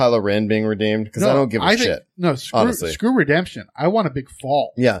 Kylo Ren being redeemed, because I don't give a shit. No, screw redemption. I want a big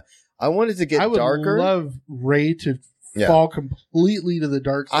fall. Yeah. I want it to get darker. I would love Rey to fall completely to the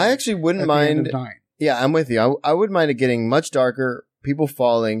dark side. I actually wouldn't mind. Yeah, I'm with you. I wouldn't mind it getting much darker, people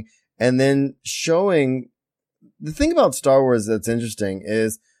falling, and then showing. The thing about Star Wars that's interesting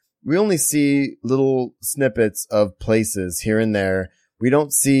is we only see little snippets of places here and there. We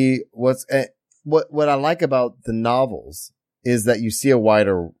don't see what I like about the novels is that you see a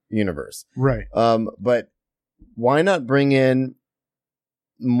wider universe. Right. But why not bring in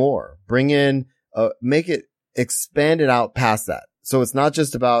more? Make it expand it out past that. So it's not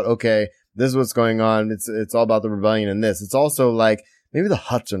just about, okay, this is what's going on. It's all about the rebellion in this. It's also like, maybe the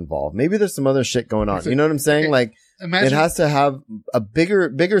Hutts are involved. Maybe there's some other shit going on. You know what I'm saying? Okay. Like, Imagine, it has to have a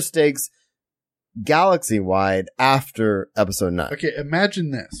bigger stakes galaxy wide after episode 9. okay,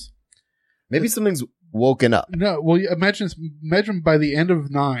 imagine this. Maybe something's woken up. No, well, imagine by the end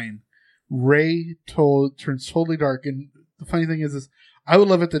of 9, Rey turns totally dark. And the funny thing is I would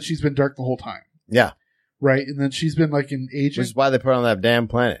love it that she's been dark the whole time. Yeah. Right? And then she's been like an agent. Which is why they put her on that damn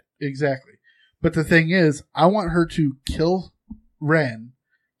planet. Exactly. But the thing is, I want her to kill Ren,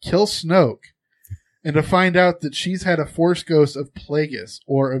 kill Snoke, and to find out that she's had a Force ghost of Plagueis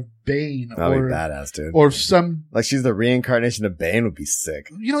or of Bane. That'd or be badass, dude. Or some... Like she's the reincarnation of Bane would be sick.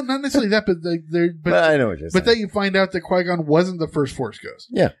 You know, not necessarily that, but I know what you're saying. But that you find out that Qui-Gon wasn't the first Force ghost.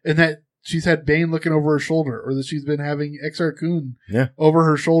 Yeah. And that she's had Bane looking over her shoulder, or that she's been having Exar Kun Yeah. over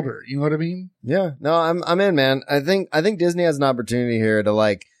her shoulder. You know what I mean? Yeah. No, I'm in, man. I think Disney has an opportunity here to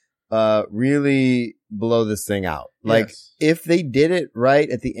like really blow this thing out. Like, Yes. if they did it right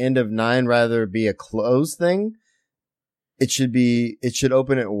at the end of 9, rather be a closed thing, it should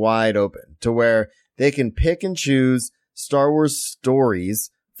open it wide open to where they can pick and choose Star Wars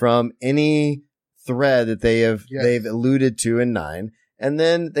stories from any thread that they've alluded to in 9. And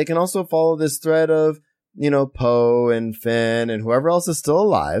then they can also follow this thread of, Poe and Finn and whoever else is still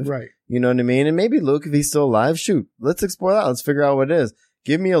alive. Right. You know what I mean? And maybe Luke, if he's still alive, shoot, let's explore that. Let's figure out what it is.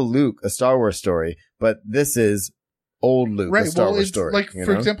 Give me a Luke, a Star Wars story, but this is old Luke, a Star Wars story. Like,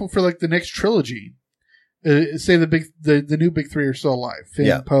 for example, for like the next trilogy, say the new big 3 are still alive,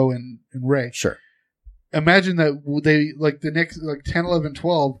 Finn, Poe, and Rey. Sure. Imagine that they, like, the next, like, 10, 11,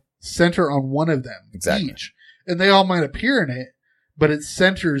 12 center on one of them each. And they all might appear in it, but it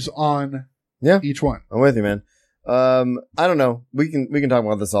centers on each one. I'm with you, man. I don't know. We can talk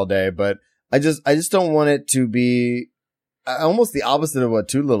about this all day, but I just don't want it to be almost the opposite of what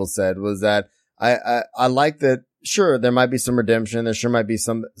Too Little said, was that I like that. Sure, there might be some redemption. There sure might be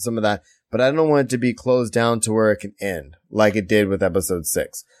some of that, but I don't want it to be closed down to where it can end like it did with episode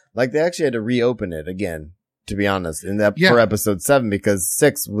 6. Like, they actually had to reopen it again, to be honest, for episode 7, because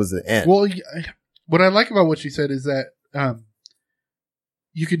 6 was the end. Well, what I like about what she said is that,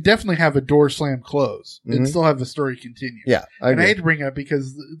 you could definitely have a door slam close and still have the story continue. Yeah. I hate to bring it up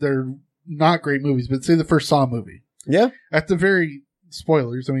because they're not great movies, but say the first Saw movie. Yeah. At the very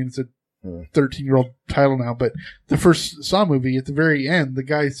spoilers, I mean, it's a 13-year-old title now, but the first Saw movie, at the very end, the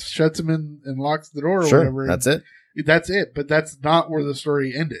guy shuts him in and locks the door or whatever. That's it. That's it, but that's not where the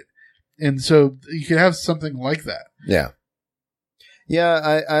story ended. And so you could have something like that. Yeah.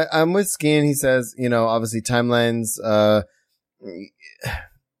 Yeah, I'm with Skeen. He says, obviously timelines,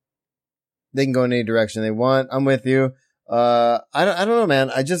 they can go in any direction they want. I'm with you. I don't know,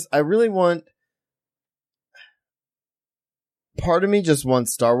 man. I really want, part of me just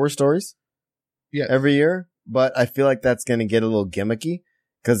wants Star Wars stories every year, but I feel like that's going to get a little gimmicky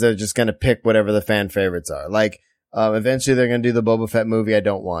because they're just going to pick whatever the fan favorites are. Like, eventually they're going to do the Boba Fett movie I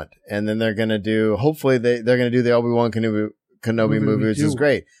don't want. And then they're going to do, hopefully they're going to do the Obi-Wan Kenobi movie, which is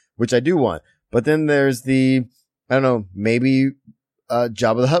great, which I do want. But then there's the, I don't know, maybe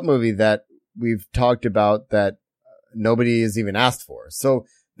Jabba the Hutt movie that we've talked about that nobody has even asked for. So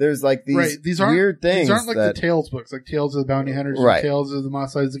there's like these weird things. These aren't like the Tales books, like Tales of the Bounty Hunters, and Tales of the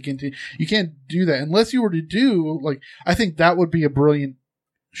Mos Eisley Canteen. You can't do that unless you were to do, like, I think that would be a brilliant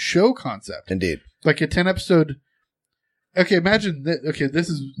show concept. Indeed. Like a 10 episode. Okay, imagine that. Okay, this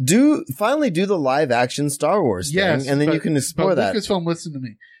is finally do the live action Star Wars thing, and then you can explore that. Lucasfilm, listen to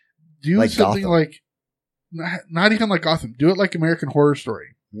me. Do like something Gotham. Like not even like Gotham. Do it like American Horror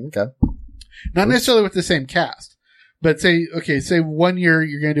Story. Okay. Not necessarily with the same cast, but say 1 year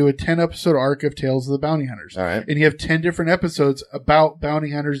you're going to do a 10 episode arc of Tales of the Bounty Hunters. All right. And you have 10 different episodes about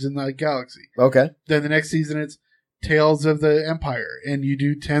bounty hunters in the galaxy. Okay. Then the next season it's Tales of the Empire, and you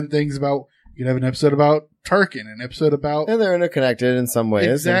do 10 things about. You can have an episode about Tarkin, an episode about... And they're interconnected in some ways.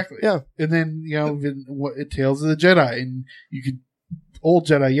 Exactly. And then, Tales of the Jedi, and you could... Old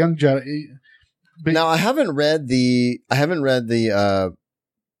Jedi, young Jedi. But now, I haven't read the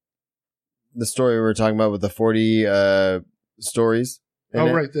story we were talking about with the 40 stories.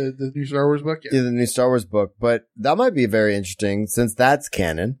 Right. The new Star Wars book? Yeah, the new Star Wars book. But that might be very interesting, since that's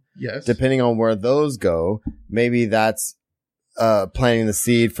canon. Yes. Depending on where those go, maybe that's... planting the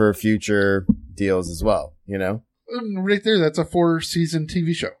seed for future deals as well, Right there, that's a 4-season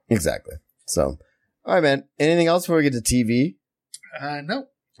TV show. Exactly. So, all right, man. Anything else before we get to TV? No. All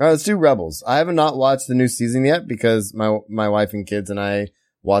right, let's do Rebels. I have not watched the new season yet because my wife and kids and I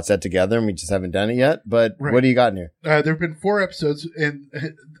watched that together, and we just haven't done it yet. But What do you got in here? There have been 4 episodes, and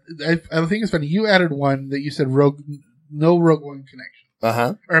I think it's funny. You added one that you said no Rogue One connection.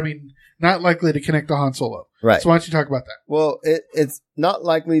 Uh-huh. Or, I mean, not likely to connect to Han Solo. Right. So why don't you talk about that? Well, it's not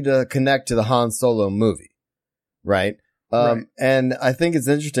likely to connect to the Han Solo movie, right? Right. And I think it's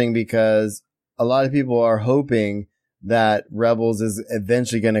interesting because a lot of people are hoping that Rebels is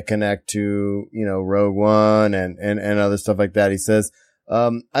eventually going to connect to, Rogue One and other stuff like that. He says,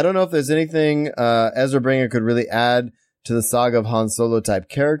 I don't know if there's anything, Ezra Brinker could really add to the saga of Han Solo type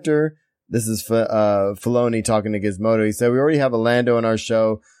character. This is, Filoni talking to Gizmodo. He said, we already have a Lando in our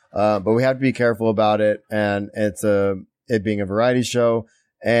show, but we have to be careful about it. And it's, it being a variety show.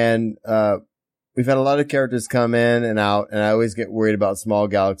 And, we've had a lot of characters come in and out, and I always get worried about small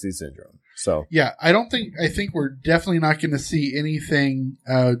galaxy syndrome. So yeah, I think we're definitely not going to see anything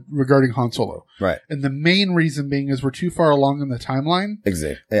regarding Han Solo. Right. And the main reason being is we're too far along in the timeline.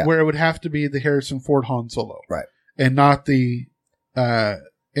 Exactly. Yeah. Where it would have to be the Harrison Ford Han Solo. Right. And not the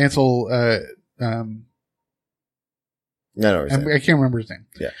Ansel I can't remember his name.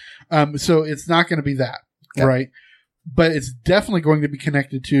 Yeah. So it's not going to be that, Okay. right? But it's definitely going to be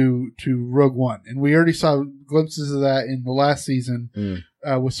connected to Rogue One. And we already saw glimpses of that in the last season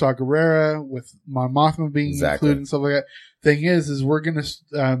with Saw Gerrera, with Mon Mothma being included and stuff like that. Thing is we're going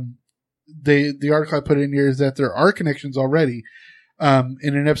to, the article I put in here is that there are connections already. In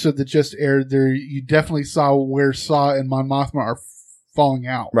an episode that just aired there, you definitely saw where Saw and Mon Mothma are falling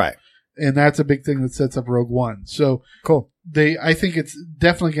out. Right. And that's a big thing that sets up Rogue One. So cool. I think it's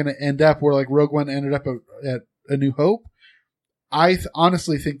definitely going to end up where like Rogue One ended up at A New Hope. I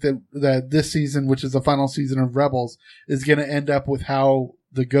honestly think that this season, which is the final season of Rebels, is going to end up with how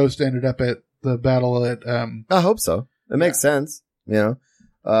the Ghost ended up at the battle at. I hope so. It makes sense,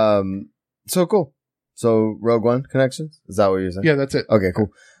 So cool. So Rogue One connections? Is that what you're saying? Yeah, that's it. Okay,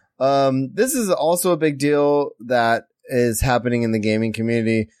 cool. This is also a big deal that is happening in the gaming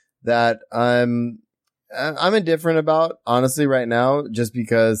community that I'm indifferent about, honestly, right now, just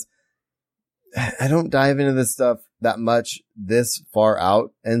because I don't dive into this stuff that much this far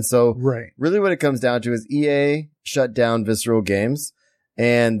out. And so really what it comes down to is EA shut down Visceral Games.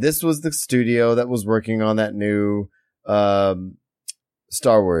 And this was the studio that was working on that new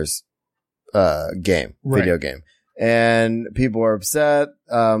Star Wars video game. And people are upset.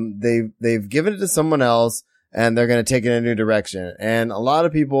 They've given it to someone else and they're going to take it in a new direction. And a lot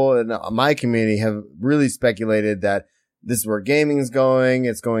of people in my community have really speculated that this is where gaming is going.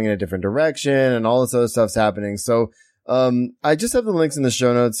 It's going in a different direction and all this other stuff's happening. So, I just have the links in the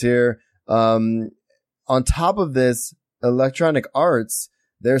show notes here. On top of this, Electronic Arts,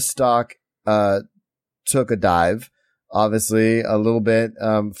 their stock, took a dive, obviously a little bit,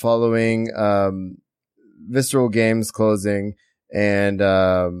 following, Visceral Games closing and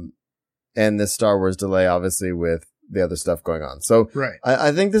the Star Wars delay, obviously with the other stuff going on. So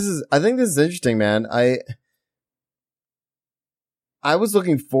I think this is interesting, man. I was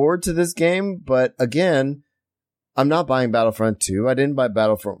looking forward to this game, but again, I'm not buying Battlefront 2. I didn't buy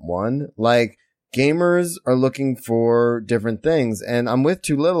Battlefront 1. Like, gamers are looking for different things, and I'm with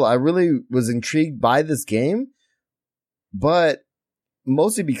Too Little. I really was intrigued by this game, but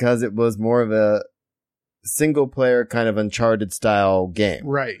mostly because it was more of a single player kind of Uncharted style game.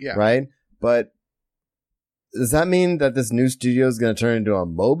 Right, yeah. Right? But does that mean that this new studio is going to turn into a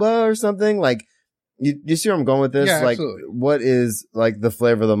MOBA or something? Like, you see where I'm going with this? Yeah, like, absolutely. what is like the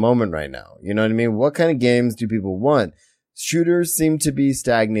flavor of the moment right now? You know what I mean? What kind of games do people want? Shooters seem to be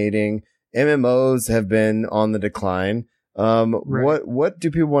stagnating. MMOs have been on the decline. What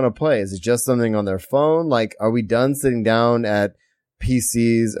do people want to play? Is it just something on their phone? Like, are we done sitting down at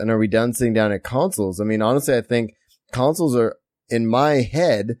PCs and are we done sitting down at consoles? I mean, honestly, I think consoles are, in my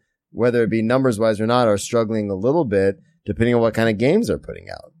head, whether it be numbers wise or not, are struggling a little bit depending on what kind of games they're putting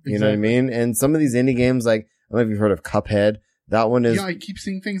out. You know what I mean? And some of these indie games, like, I don't know if you've heard of Cuphead. That one is, I keep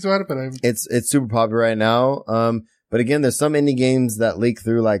seeing things about it, but it's super popular right now. But again, there's some indie games that leak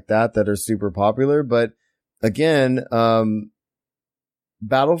through like that are super popular. But again,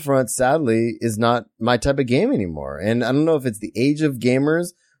 Battlefront, sadly, is not my type of game anymore. And I don't know if it's the age of gamers.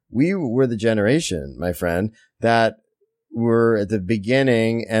 We were the generation, my friend, that were at the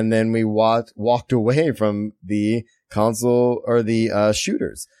beginning and then we walked away from the console or the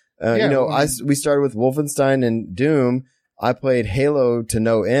shooters. We started with Wolfenstein and Doom. I played Halo to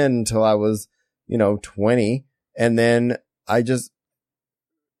no end until I was, 20. And then I guess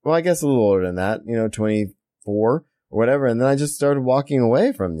a little older than that, 24 or whatever. And then I just started walking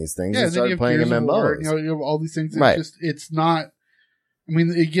away from these things and started playing MMOs. You have all these things. It's not, I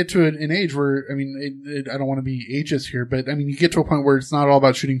mean, you get to an age where, I mean, I don't want to be ageist here, but I mean, you get to a point where it's not all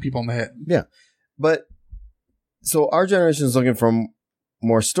about shooting people in the head. Yeah. But so our generation is looking for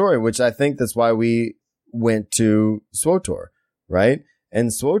more story, which I think that's why we went to SWTOR, right? And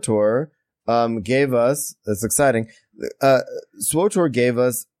SWTOR gave us, that's exciting, SWTOR gave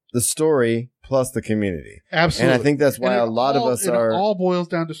us the story plus the community. Absolutely. And I think that's why a lot of us are... It all boils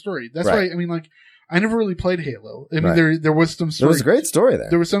down to story. That's Right. why, I mean, like, I never really played Halo. I mean, Right. there was some story. There was a great story there.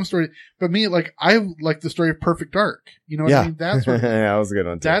 There was some story. But me, like, I like the story of Perfect Dark. You know what I mean? That's what, yeah, that was a good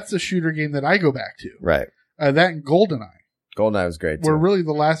one too. that's a shooter game that I go back to. Right. That and GoldenEye GoldenEye was great too. were really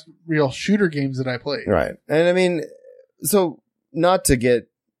the last real shooter games that I played. Right. And I mean, so not to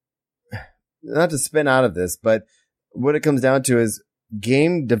spin out of this, but what it comes down to is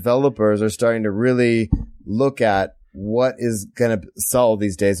game developers are starting to really look at what is going to sell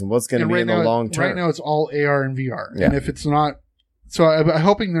these days and what's going to And be in the long term. Right now, it's all AR and VR. Yeah. And if it's not, so I'm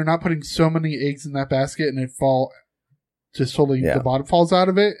hoping they're not putting so many eggs in that basket and it fall just totally the bottom falls out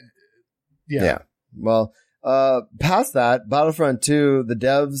of it. Yeah. Well, past that, Battlefront 2, the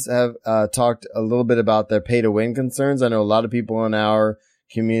devs have talked a little bit about their pay to win concerns. I know a lot of people in our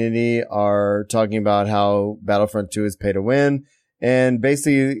community are talking about how Battlefront 2 is pay to win. And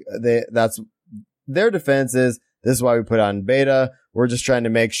basically, that's their defense is, this is why we put it on beta. We're just trying to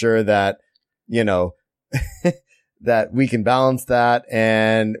make sure that, you know, that we can balance that,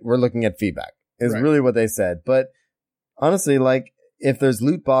 and we're looking at feedback is really what they said. But honestly, like, if there's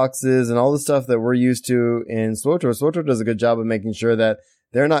loot boxes and all the stuff that we're used to in SWTOR does a good job of making sure that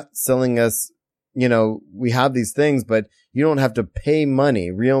they're not selling us, you know, we have these things, but you don't have to pay money,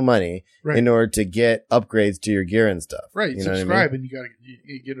 real money, in order to get upgrades to your gear and stuff. Right. You know Subscribe what I mean? and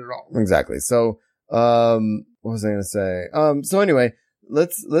you get it all. Exactly. So, what was I going to say? So anyway,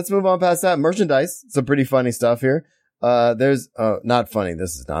 let's move on past that. Merchandise. Some pretty funny stuff here. There's, not funny.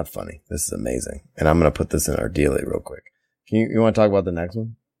 This is not funny. This is amazing. And I'm going to put this in our daily real quick. You want to talk about the next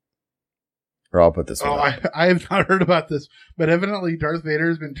one? Or I'll put this one. I have not heard about this, but evidently Darth Vader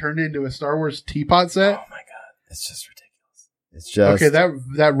has been turned into a Star Wars teapot set. Oh my God. It's just ridiculous. It's just. Okay.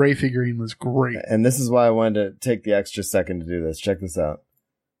 That Rey figurine was great. And this is why I wanted to take the extra second to do this. Check this out.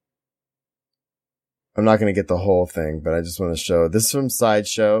 I'm not going to get the whole thing, but I just want to show. This is from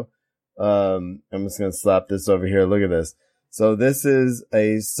Sideshow. I'm just going to slap this over here. Look at this. So this is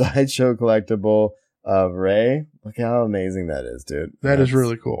a Sideshow collectible of Rey. Look how amazing that is, dude. That is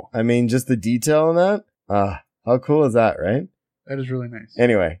really cool. I mean, just the detail in that. How cool is that, right? That is really nice.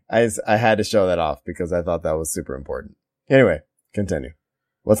 Anyway, I had to show that off because I thought that was super important. Anyway, continue.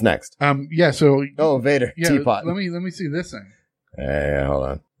 What's next? Yeah, so. Oh, Vader. Yeah, teapot. let me see this thing. Hey, hold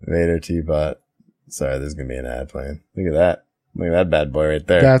on. Vader teapot. Sorry, there's going to be an ad playing. Look at that. Look at that bad boy right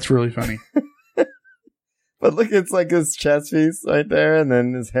there. That's really funny. But look, it's like his chest piece right there, and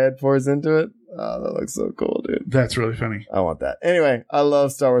then his head pours into it. Oh, that looks so cool, dude. That's really funny. I want that. Anyway, I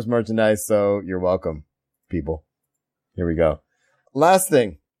love Star Wars merchandise, so you're welcome, people. Here we go. Last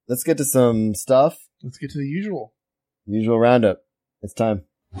thing. Let's get to some stuff. Let's get to the usual. Usual roundup. It's time.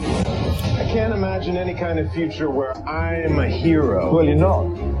 I can't imagine any kind of future where I'm a hero. Well, you're not.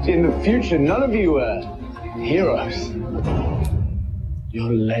 In the future, none of you are heroes.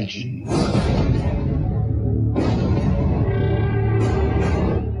 You're legends.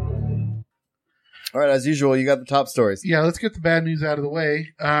 All right, as usual, you got the top stories. Yeah, let's get the bad news out of the way.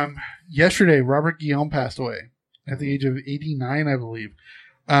 Yesterday, Robert Guillaume passed away at the age of 89, I believe.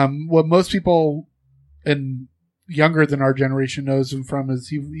 What most people and younger than our generation knows him from is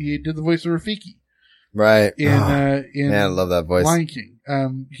he did the voice of Rafiki. Right. In man, I love that voice. Lion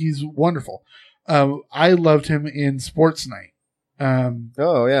King. He's wonderful. I loved him in Sports Night.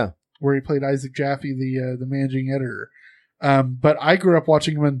 Oh yeah, where he played Isaac Jaffe, the managing editor. But I grew up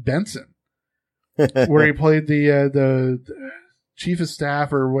watching him in Benson, where he played the chief of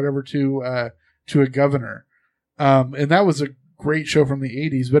staff or whatever to a governor. And that was a great show from the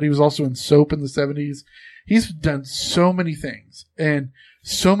 80s, but he was also in Soap in the 70s. He's done so many things and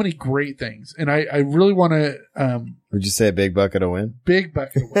so many great things. And I really want to, would you say a big bucket of win? Big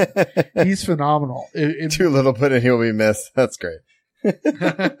bucket of win. He's phenomenal. Too little put in, he'll be missed. That's great.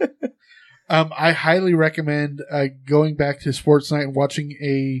 I highly recommend going back to Sports Night and watching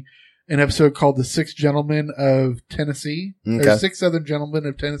an episode called The Six Gentlemen of Tennessee. Okay. Or Six Southern Gentlemen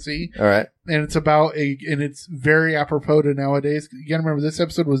of Tennessee. All right. And it's about and it's very apropos to nowadays. You gotta remember this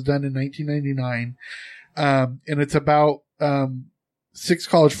episode was done in 1999. And it's about, 6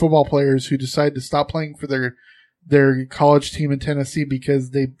 college football players who decide to stop playing for their college team in Tennessee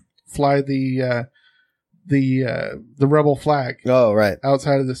because they fly the rebel flag. Oh, right.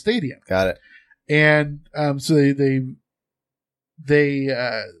 Outside of the stadium. Got it. And, so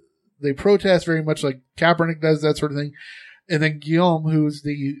they protest very much like Kaepernick does, that sort of thing. And then Guillaume, who's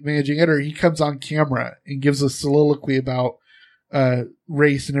the managing editor, he comes on camera and gives a soliloquy about,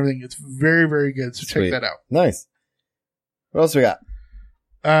 race and everything. It's very, very good. So Sweet. check that out. Nice. What else we got?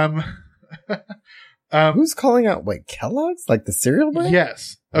 Who's calling out? Wait, Kellogg's? Like the cereal brand?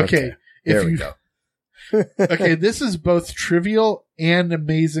 Yes. Okay. There we go. Okay, this is both trivial and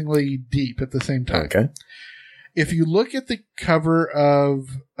amazingly deep at the same time. Okay. If you look at the cover of,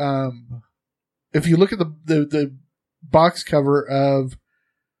 if you look at the box cover of,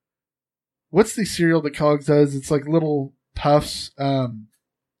 what's the cereal that Kellogg's does? It's like little puffs. Corn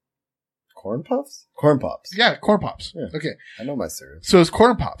Puffs? Corn Pops. Yeah, Corn Pops. Yeah. Okay. I know my cereal. So it's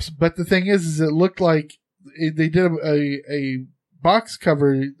Corn Pops. But the thing is it looked like they did a box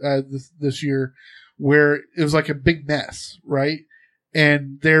cover this year where it was like a big mess, right?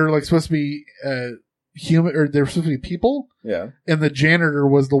 And they're like supposed to be human, or they're supposed to be people. Yeah. And the janitor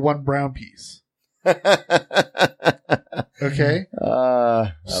was the one brown piece. Okay.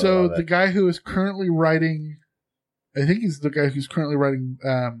 So the guy who is currently writing, I think he's the guy who's currently writing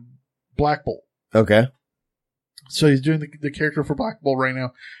Black Bolt. Okay. So he's doing the character for Black Bolt right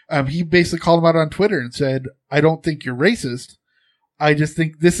now. He basically called him out on Twitter and said, "I don't think you're racist. I just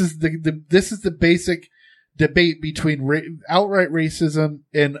think this is the basic debate between outright racism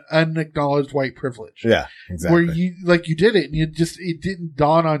and unacknowledged white privilege." Yeah, exactly. Where you did it and it didn't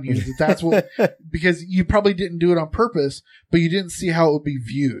dawn on you that that's what, because you probably didn't do it on purpose, but you didn't see how it would be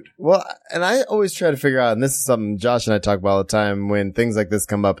viewed. Well, and I always try to figure out, and this is something Josh and I talk about all the time when things like this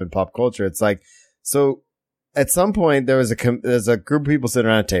come up in pop culture. It's like, so at some point there's a group of people sitting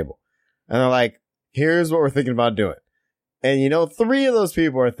around a table and they're like, here's what we're thinking about doing. And 3 of those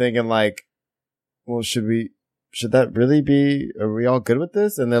people are thinking like, well, should that really be, are we all good with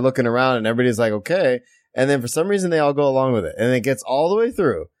this? And they're looking around and everybody's like, okay. And then for some reason they all go along with it and it gets all the way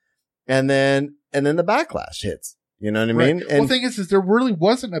through. And then the backlash hits. You know what I mean? Right. Well, the thing is there really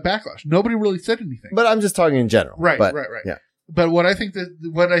wasn't a backlash. Nobody really said anything. But I'm just talking in general. Right. Yeah. But what I think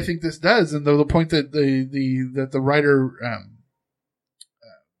this does, and the point that the writer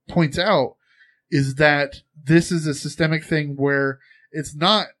points out, is that this is a systemic thing where it's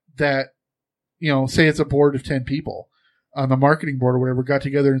not that, say it's a board of 10 people on the marketing board or whatever got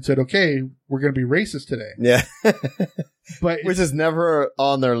together and said, okay, we're going to be racist today. Yeah. But which is never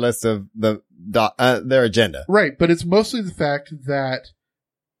on their list of their agenda. Right. But it's mostly the fact that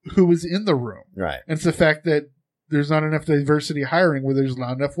who was in the room. Right. And it's the fact that there's not enough diversity hiring where there's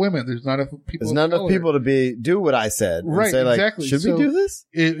not enough women. There's not enough people. There's not enough people to do what I said. And right. Say, like, exactly. Should we do this?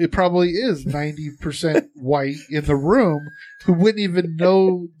 It probably is 90% white in the room who wouldn't even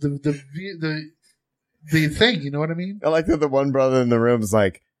know the thing. You know what I mean? I like that the one brother in the room is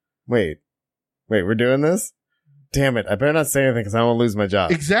like, wait, we're doing this? Damn it. I better not say anything because I don't want to lose my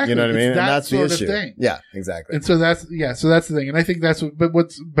job. Exactly. You know what I mean? It's that and that's the sort issue. of thing. Yeah, exactly. And so that's the thing. And I think that's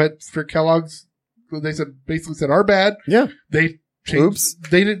but for Kellogg's, they basically said our bad. Yeah. They changed. Oops.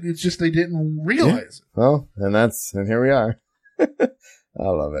 They didn't realize it. Well, and here we are. I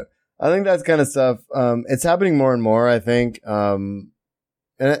love it. I think that's kind of stuff. It's happening more and more, I think.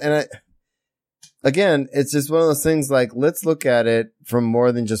 Again, it's just one of those things like, let's look at it from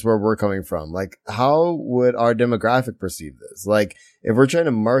more than just where we're coming from. Like, how would our demographic perceive this? Like, if we're trying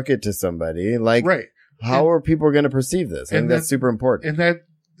to market to somebody, like, right. How are people going to perceive this? I think that's super important. And that,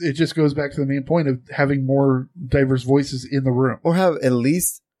 it just goes back to the main point of having more diverse voices in the room. Or have at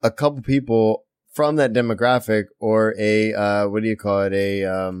least a couple people from that demographic or a,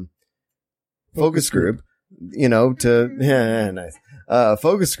 focus group, nice.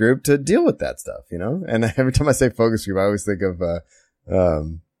 Focus group to deal with that stuff, And every time I say focus group, I always think of,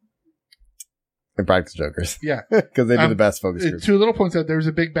 Impractical Jokers. Yeah. Because they do the best focus group. 2 little points out. There was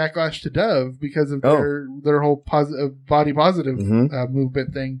a big backlash to Dove because of their whole body positive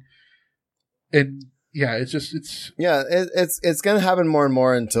movement thing. And yeah, it's going to happen more and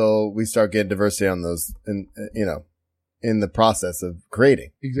more until we start getting diversity on those, in the process of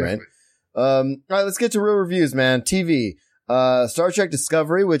creating. Exactly. Right? All right, let's get to real reviews, man. TV. Star Trek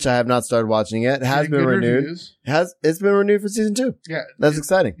Discovery, which I have not started watching yet, has been renewed. Reviews. It's been renewed for season 2. Yeah. That's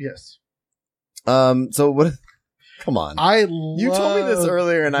exciting. Yes. So what? Come on. You told me this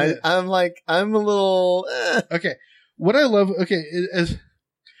earlier, and I'm like, I'm a little. Okay. What I love. Okay,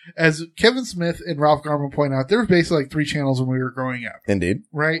 as Kevin Smith and Ralph Garman point out, there was basically like 3 channels when we were growing up. Indeed.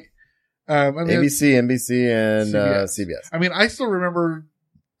 Right. ABC, NBC, and CBS. I mean, I still remember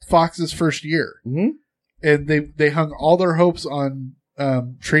Fox's first year, and they hung all their hopes on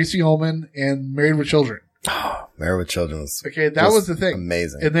Tracy Ullman and Married with Children. Oh, Married with Children was that was the thing.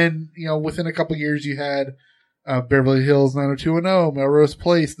 Amazing. And then, within a couple of years, you had Beverly Hills 90210, Melrose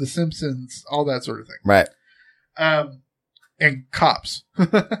Place, The Simpsons, all that sort of thing. Right. And Cops.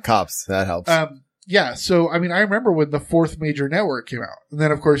 Cops, that helps. Yeah, so, I mean, I remember when the 4th major network came out. And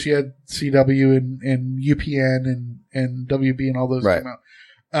then, of course, you had CW and UPN and WB and all those came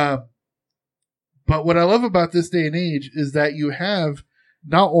But what I love about this day and age is that you have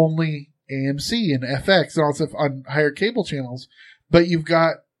not only AMC and FX and all stuff on higher cable channels, but you've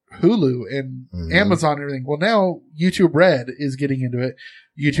got Hulu and Amazon and everything. Well, now YouTube Red is getting into it.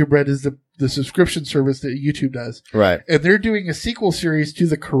 YouTube Red is the subscription service that YouTube does. Right. And they're doing a sequel series to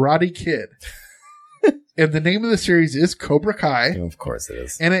The Karate Kid. And the name of the series is Cobra Kai. Of course it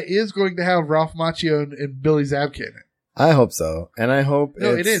is. And it is going to have Ralph Macchio and Billy Zabka in it. I hope so. And I hope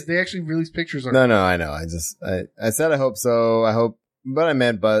No, it is. They actually released pictures of it. No, I know. I said I hope so. I hope, what I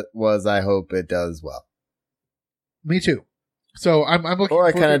meant was I hope it does well. Me too. So I'm looking Or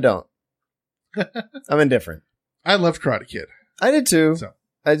I kind of don't. I'm indifferent. I loved Karate Kid. I did too. So.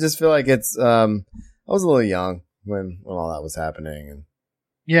 I just feel like it's, I was a little young when all that was happening. And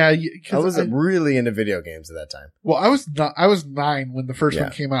yeah. I wasn't really into video games at that time. Well, I was 9 when the first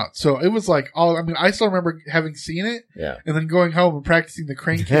one came out. So it was like I still remember having seen it. Yeah. And then going home and practicing the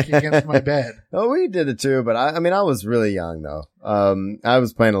crane kick against my bed. Oh, we did it too, but I was really young though. I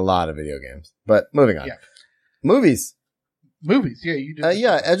was playing a lot of video games, but moving on. Yeah. Movies. Yeah, you did.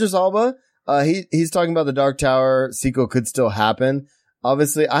 Idris Elba. He's talking about the Dark Tower sequel could still happen.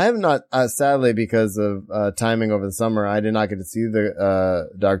 Obviously, I have not, sadly, because of timing over the summer, I did not get to see the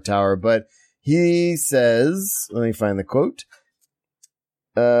Dark Tower, but he says, let me find the quote.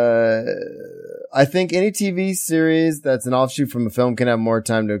 I think any TV series that's an offshoot from a film can have more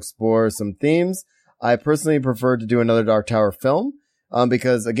time to explore some themes. I personally prefer to do another Dark Tower film,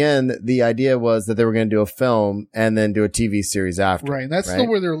 because again, the idea was that they were going to do a film and then do a TV series after. Right. And that's still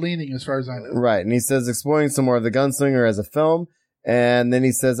where they're leaning as far as I know. Right. And he says exploring some more of the Gunslinger as a film. And then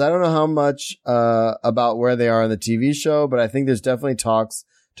he says, I don't know how much about where they are in the TV show, but I think there's definitely talks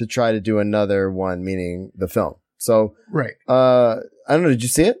to try to do another one, meaning the film. So, right. I don't know. Did you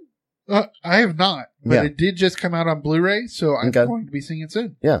see it? I have not, but it did just come out on Blu-ray, so I'm going to be seeing it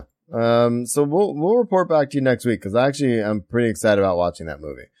soon. Yeah. So we'll report back to you next week because I'm pretty excited about watching that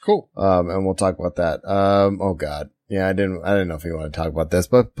movie. Cool. And we'll talk about that. Oh God. Yeah, I didn't know if you want to talk about this,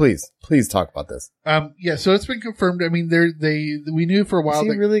 but please talk about this. Yeah, so it's been confirmed. I mean, we knew for a while Is he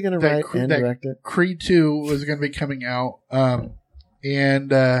that really going to write and direct it? Creed 2 was going to be coming out.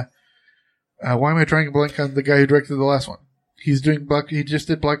 And why am I drawing a blank on the guy who directed the last one? He just did Black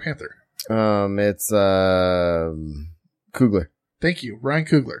Panther. It's Coogler. Thank you, Ryan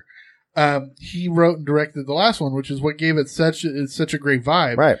Coogler. He wrote and directed the last one, which is what gave it such a great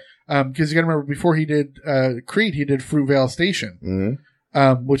vibe. Right. Because you got to remember, before he did Creed, he did Fruitvale Station,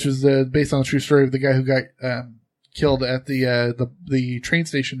 which is based on the true story of the guy who got killed at the train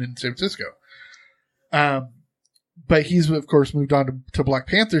station in San Francisco. But he's of course moved on to Black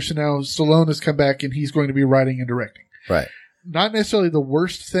Panther, so now Stallone has come back and he's going to be writing and directing. Right. Not necessarily the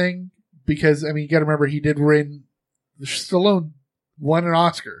worst thing, because I mean you got to remember Stallone won an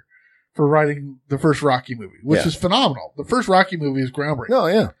Oscar for writing the first Rocky movie, which is phenomenal. The first Rocky movie is groundbreaking. No,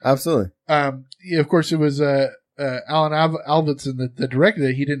 yeah, absolutely. Of course, it was Alan Alvinson that directed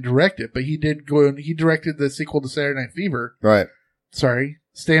it. He didn't direct it, but he did go and he directed the sequel to Saturday Night Fever. Right. Sorry.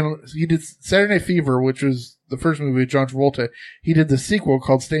 He did Saturday Night Fever, which was the first movie with John Travolta. He did the sequel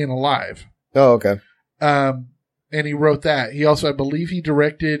called Staying Alive. Oh, okay. And he wrote that. He also, I believe, he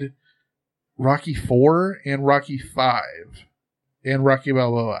directed Rocky 4 and Rocky 5 and Rocky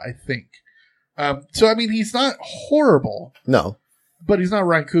Balboa, I think. So, I mean, he's not horrible. No. But he's not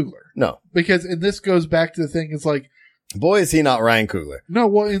Ryan Coogler. No. Because, and this goes back to the thing, it's like... Boy, is he not Ryan Coogler. No,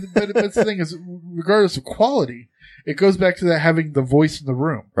 well, but the thing is, regardless of quality, it goes back to that having the voice in the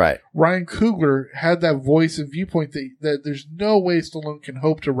room. Right. Ryan Coogler had that voice and viewpoint that there's no way Stallone can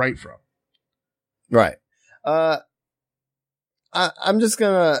hope to write from. Right. I'm just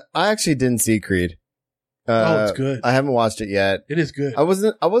gonna... I actually didn't see Creed. It's good. I haven't watched it yet. It is good. I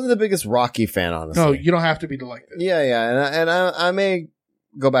wasn't the biggest Rocky fan, honestly. No, you don't have to be to like this. Yeah. And I may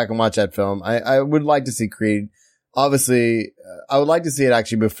go back and watch that film. I would like to see Creed. Obviously, I would like to see it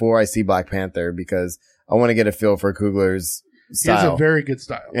actually before I see Black Panther because I want to get a feel for Coogler's style. He has a very good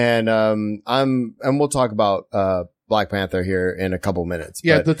style. And we'll talk about Black Panther here in a couple minutes.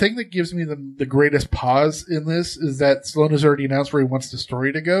 Yeah, the thing that gives me the greatest pause in this is that Stallone has already announced where he wants the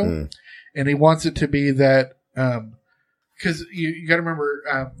story to go. And he wants it to be that, because you got to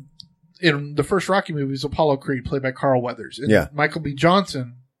remember, in the first Rocky movie is Apollo Creed, played by Carl Weathers. And Michael B.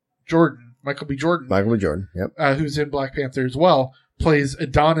 Jordan, yep. Who's in Black Panther as well, plays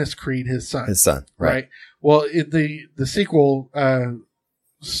Adonis Creed, his son. Right. Well, in the sequel,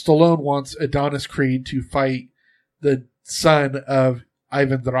 Stallone wants Adonis Creed to fight the son of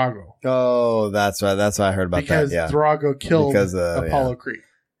Ivan Drago. Oh, that's right. That's why I heard about because that. Yeah. Drago killed Apollo Creed.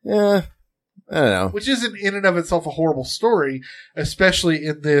 Yeah. I don't know. Which isn't in and of itself a horrible story, especially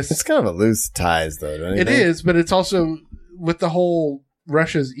in this. It's kind of a loose ties, though, don't you It think? is, but it's also with the whole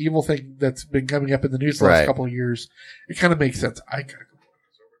Russia's evil thing that's been coming up in the news the last Right. couple of years. It kind of makes sense. I gotta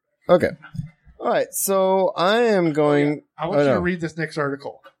go. Okay. All right. So I am going. I want you to read this next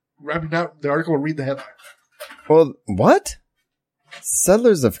article. I mean, not the article. Read the headline. Well, what?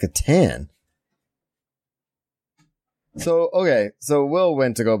 Settlers of Catan. So, okay. So Will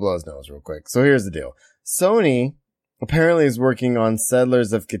went to go blow his nose real quick. So here's the deal. Sony apparently is working on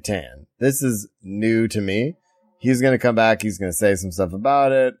Settlers of Catan. This is new to me. He's going to come back. He's going to say some stuff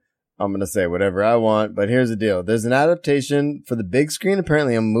about it. I'm going to say whatever I want. But here's the deal. There's an adaptation for the big screen,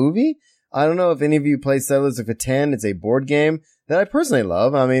 apparently a movie. I don't know if any of you play Settlers of Catan. It's a board game that I personally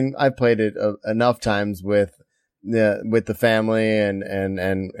love. I mean, I've played it enough times with the family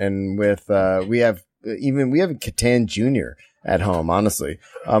and with, we have Catan Jr. at home, honestly.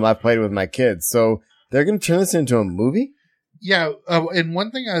 I've played it with my kids. So they're going to turn this into a movie? Yeah. And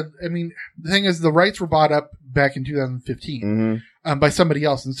one thing, I mean, the thing is the rights were bought up back in 2015 by somebody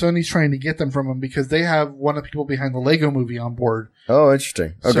else. And Sony's trying to get them from them because they have one of the people behind the Lego movie on board. Oh,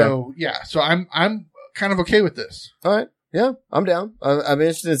 interesting. Okay. So, yeah. So I'm kind of okay with this. All right. Yeah, I'm down. I'm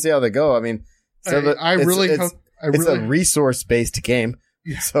interested to see how they go. I mean, it's a resource-based game.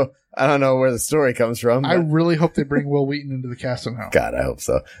 Yeah. So I don't know where the story comes from. I really hope they bring Will Wheaton into the cast somehow. God, I hope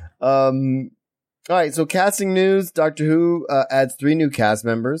so. All right, so casting news. Doctor Who adds 3 new cast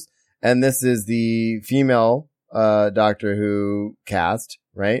members, and this is the female Doctor Who cast,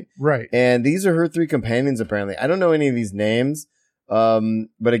 right? Right. And these are her 3 companions, apparently. I don't know any of these names, but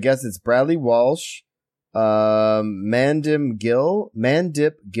I guess it's Bradley Walsh, Mandip Gill,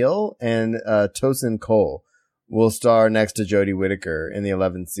 and Tosin Cole will star next to Jodie Whittaker in the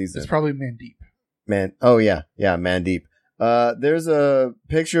 11th season. It's probably Mandeep. Mandeep. There's a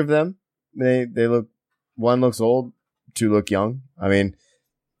picture of them. They look, one looks old, 2 look young. I mean,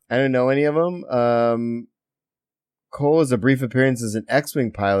 I don't know any of them. Cole has a brief appearance as an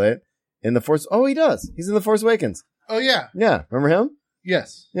X-Wing pilot in the Force. Oh, he does. He's in the Force Awakens. Oh, yeah. Yeah. Remember him?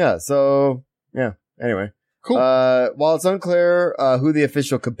 Yes. Yeah. So, yeah. Anyway. Cool. While it's unclear who the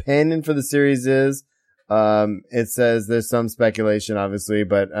official companion for the series is, it says there's some speculation, obviously,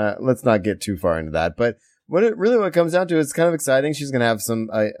 but let's not get too far into that. But what it comes down to, it's kind of exciting. She's going to have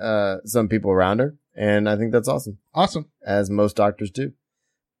some people around her, and I think that's awesome. Awesome. As most doctors do.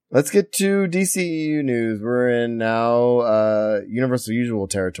 Let's get to DCEU news. We're in now Universal Usual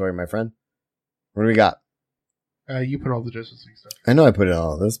territory, my friend. What do we got? You put all the Justice League stuff. I know I put in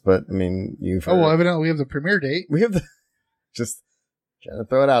all this, but I mean, evidently we have the premiere date. We have just trying to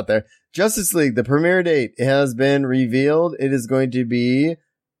throw it out there. Justice League, the premiere date has been revealed. It is going to be,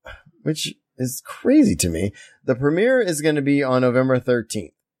 which is crazy to me. The premiere is going to be on November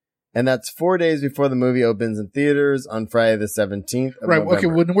 13th. And that's 4 days before the movie opens in theaters on Friday the 17th of Right. November. Okay.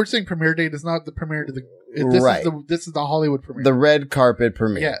 When we're saying premiere date, it's not the premiere to the, this is the Hollywood premiere. The red carpet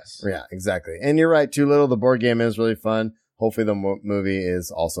premiere. Yes. Yeah, exactly. And you're right. Too Little, the board game is really fun. Hopefully the movie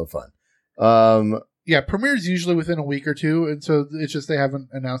is also fun. Yeah, premieres usually within a week or two. And so it's just, they haven't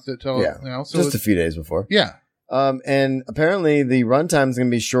announced it till now. So just a few days before. Yeah. And apparently the runtime is going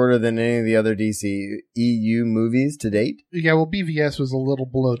to be shorter than any of the other DC EU movies to date. Yeah, well, BVS was a little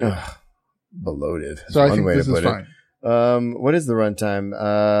bloated. Bloated. So I think this is fine. What is the runtime?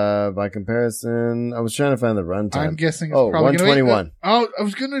 By comparison, I was trying to find the runtime. I'm guessing it's probably 121. I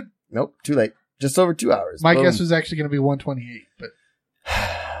was going to... Nope, too late. Just over 2 hours. My guess was actually going to be 128, but...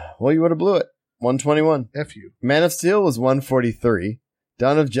 Well, you would have blew it. 121. F you. Man of Steel was 143.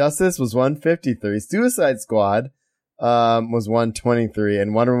 Dawn of Justice was 153. Suicide Squad was 123.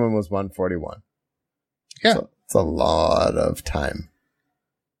 And Wonder Woman was 141. Yeah. So it's a lot of time.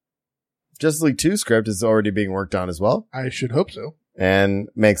 Justice League 2 script is already being worked on as well. I should hope so. And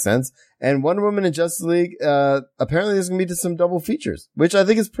makes sense. And Wonder Woman and Justice League, apparently there's going to be some double features, which I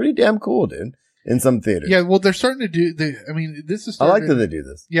think is pretty damn cool, dude, in some theaters. Yeah, well, they're starting to do this is I like that they do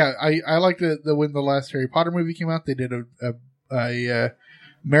this. Yeah, I like the when the last Harry Potter movie came out, they did a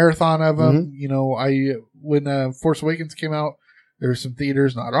marathon of them. Mm-hmm. You know, when Force Awakens came out, there were some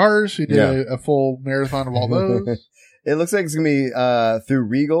theaters, not ours, who did a full marathon of all those. It looks like it's going to be through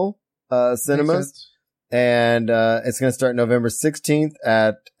Regal Cinemas. And it's going to start November 16th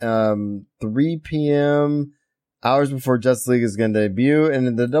at 3 p.m., hours before Justice League is going to debut.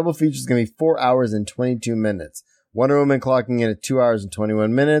 And the double feature is going to be 4 hours and 22 minutes. Wonder Woman clocking in at 2 hours and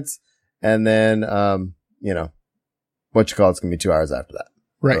 21 minutes. And then, it's going to be 2 hours after that.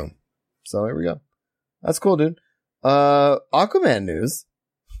 Right. Boom. So here we go. That's cool, dude. Aquaman news.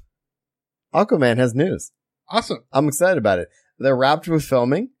 Aquaman has news. Awesome. I'm excited about it. They're wrapped with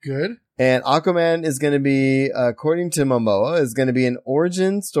filming. Good. And Aquaman is going to be, according to Momoa, is going to be an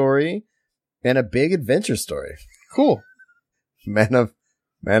origin story and a big adventure story. Cool. Man of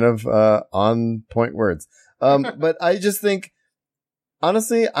on point words. But I just think,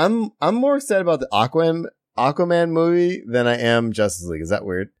 honestly, I'm more excited about the Aquaman movie than I am Justice League. Is that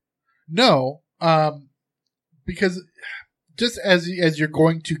weird? No, because just as you're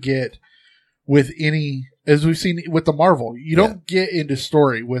going to get with any, as we've seen with the Marvel, you don't get into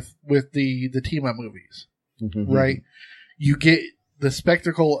story with the team up movies, right? You get the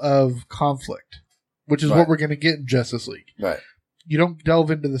spectacle of conflict, which is what we're going to get in Justice League. Right. You don't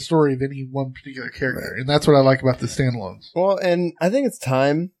delve into the story of any one particular character, and that's what I like about the standalones. Well, and I think it's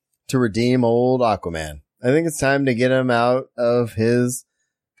time to redeem old Aquaman. I think it's time to get him out of his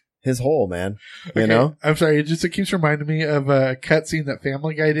hole, man. You know? I'm sorry. It keeps reminding me of a cutscene that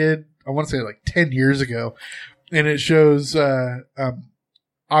Family Guy did. I want to say like 10 years ago. And it shows, Aquaman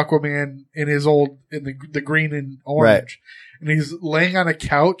in his in the green and orange. Right. And he's laying on a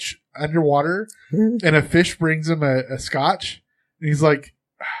couch underwater and a fish brings him a scotch. And he's like,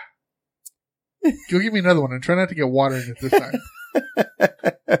 go give me another one and try not to get water in it this time.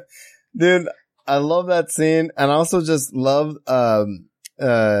 Dude, I love that scene. And I also just love,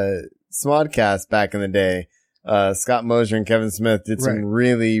 Smodcast back in the day. Scott Mosier and Kevin Smith did some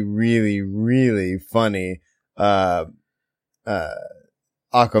really, really, really funny,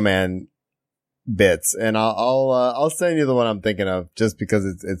 Aquaman bits. And I'll send you the one I'm thinking of just because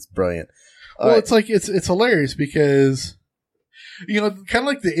it's brilliant. Well, it's like, it's hilarious because, you know, kind of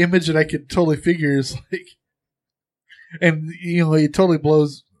like the image that I could totally figure is like, and, you know, it totally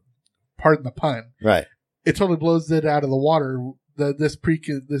blows, pardon the pun. Right. It totally blows it out of the water. This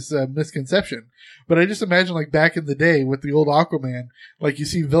misconception, but I just imagine like back in the day with the old Aquaman, like you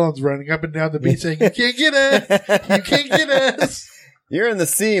see villains running up and down the beach saying, "You can't get us, you can't get us." You're in the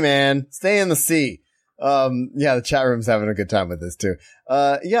sea, man. Stay in the sea. Yeah, the chat room's having a good time with this too.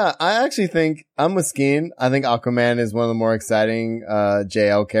 Yeah, I actually think I'm with Skeen. I think Aquaman is one of the more exciting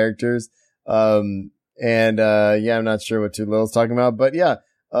JL characters. And yeah, I'm not sure what Too Little's talking about, but yeah,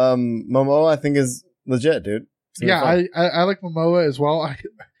 Momoa I think is legit, dude. Yeah, I like Momoa as well.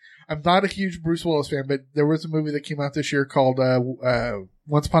 I'm not a huge Bruce Willis fan, but there was a movie that came out this year called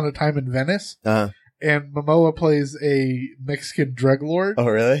Once Upon a Time in Venice. And Momoa plays a Mexican drug lord. Oh,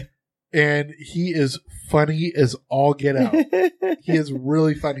 really? And he is funny as all get out. He is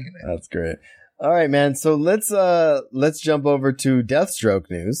really funny in it. That's great. All right, man. So let's jump over to Deathstroke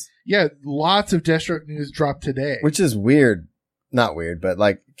news. Yeah, lots of Deathstroke news dropped today. Which is weird. Not weird, but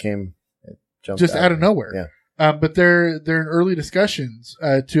like jumped just out of nowhere. Yeah. But they're in early discussions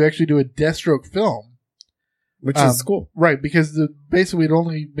to actually do a Deathstroke film, which is cool, right? Because basically we'd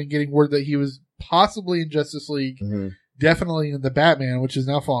only been getting word that he was possibly in Justice League, definitely in the Batman, which is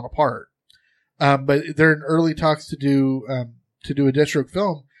now falling apart. But they're in early talks to do a Deathstroke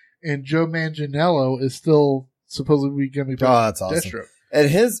film, and Joe Manganiello is still supposedly going to be playing that's awesome. Deathstroke. And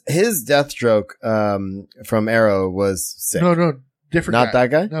his Deathstroke from Arrow was sick. No, different. Not guy. that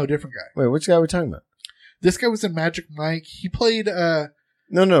guy. No, different guy. Wait, which guy are we talking about? This guy was in Magic Mike. He played,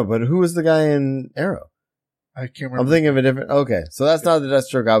 No, but who was the guy in Arrow? I can't remember. I'm thinking of a different, okay. So that's not the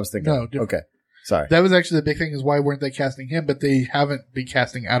Deathstroke I was thinking of. Different. Okay. Sorry. That was actually the big thing is why weren't they casting him, but they haven't been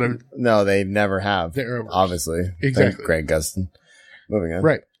casting out of. No, they never have. The Arrowverse. Obviously. Exactly. Thank Greg Gustin. Moving on.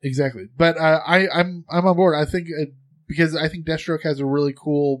 Right. Exactly. But, I'm on board. I think, because I think Deathstroke has a really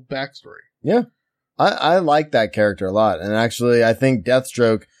cool backstory. Yeah. I like that character a lot. And actually, I think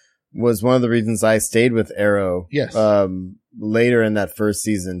Deathstroke was one of the reasons I stayed with Arrow. Yes. Later in that first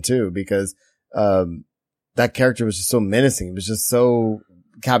season too, because, that character was just so menacing. It was just so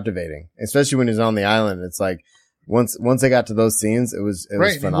captivating, especially when he was on the island. It's like once they got to those scenes, it was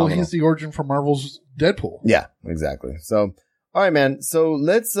phenomenal. Well, he's the origin for Marvel's Deadpool. Yeah, exactly. So, all right, man. So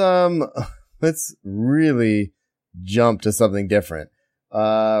let's really jump to something different.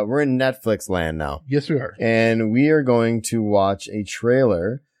 We're in Netflix land now. Yes, we are. And we are going to watch a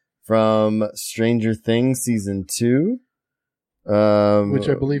trailer from Stranger Things season 2. Which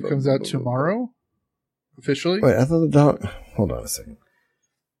I believe comes out tomorrow. Officially? Wait, I thought the dog. Hold on a second.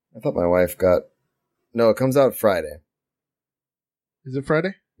 I thought my wife got. No, it comes out Friday. Is it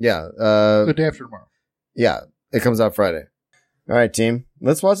Friday? Yeah. The day after tomorrow. Yeah, it comes out Friday. All right, team.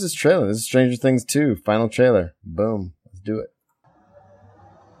 Let's watch this trailer. This is Stranger Things 2, final trailer. Boom. Let's do it.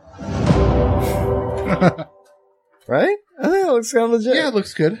 Right? I think it looks kind of legit. Yeah, it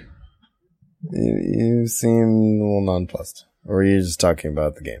looks good. You seem a little nonplussed. Or were you just talking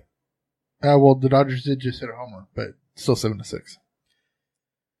about the game? Well, the Dodgers did just hit a homer, but still 7-6.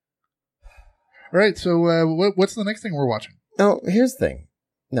 All right, so what's the next thing we're watching? No, here's the thing.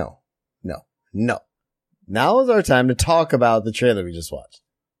 No. No. Now is our time to talk about the trailer we just watched.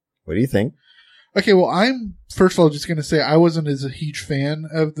 What do you think? Okay, well, I'm first of all just going to say I wasn't as a huge fan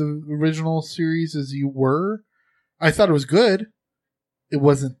of the original series as you were. I thought it was good. It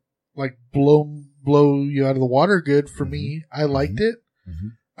wasn't like blow you out of the water good for me. I liked it.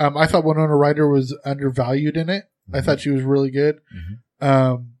 Mm-hmm. I thought Winona Ryder was undervalued in it. I thought she was really good.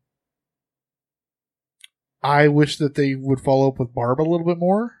 I wish that they would follow up with Barb a little bit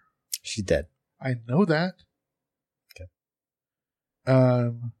more. She's dead. I know that. Okay.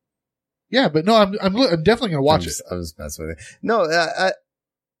 Yeah, but no, I'm definitely going to watch it. I'm just messing with it. No,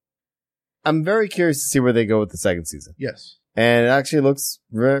 I'm very curious to see where they go with the second season. Yes. And it actually looks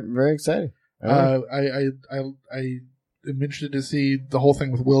very, very exciting. I am interested to see the whole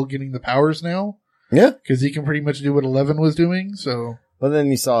thing with Will getting the powers now. Yeah. Because he can pretty much do what 11 was doing, so. Well,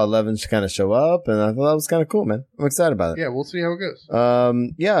 then you saw 11 kind of show up, and I thought that was kind of cool, man. I'm excited about it. Yeah, we'll see how it goes.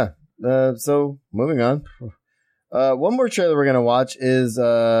 So, moving on. One more trailer we're going to watch is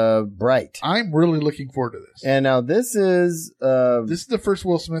Bright. I'm really looking forward to this. And now this is the first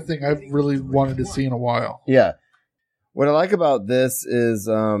Will Smith thing I've really wanted to see in a while. Yeah. What I like about this is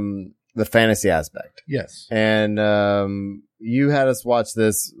the fantasy aspect. Yes. And you had us watch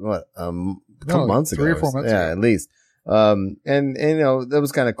this, a couple months ago. 3 or 4 months ago. Yeah, at least. And you know, that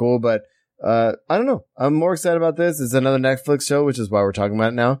was kind of cool, but I don't know. I'm more excited about this. It's another Netflix show, which is why we're talking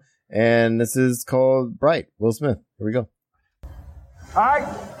about it now. And this is called Bright. Will Smith. Here we go. Hi.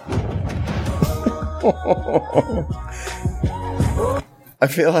 I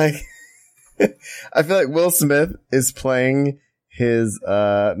feel like Will Smith is playing his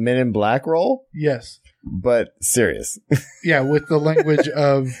Men in Black role. Yes. But serious. Yeah, with the language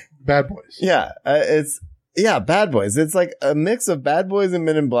of Bad Boys. Yeah, Bad Boys. It's like a mix of Bad Boys and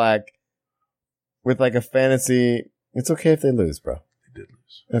Men in Black with like a fantasy. It's okay if they lose, bro. They did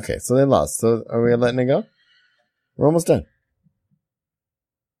lose. Okay, so they lost. So are we letting it go? We're almost done.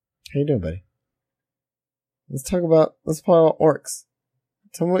 How you doing, buddy? Let's talk about orcs.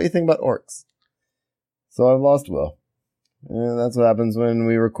 Tell me what you think about orcs. So I've lost Will. And that's what happens when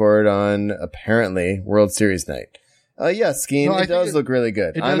we record on, apparently, World Series night. Yes, Skeen, No, it does look really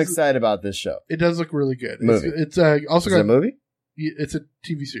good. I'm excited about this show. It does look really good. Movie. It's also Is got it a movie? It's a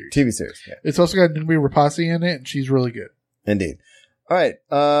TV series. TV series, yeah. It's also got Numi Rapace in it, and she's really good. Indeed. All right.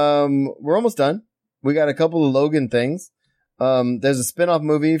 We're almost done. We got a couple of Logan things. There's a spin-off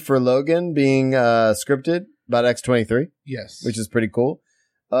movie for Logan being scripted about X-23. Yes. Which is pretty cool.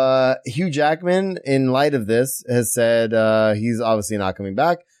 Hugh Jackman, in light of this, has said he's obviously not coming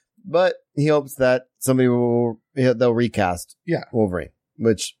back, but he hopes that they'll recast Wolverine,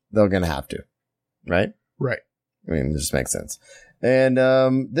 which they're going to have to. Right? Right. I mean, it just makes sense. And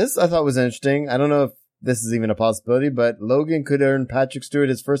this I thought was interesting. I don't know if this is even a possibility, but Logan could earn Patrick Stewart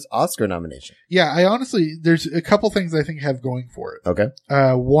his first Oscar nomination. Yeah, there's a couple things I think have going for it. Okay.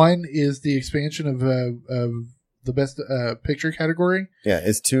 One is the expansion of the best picture category. Yeah,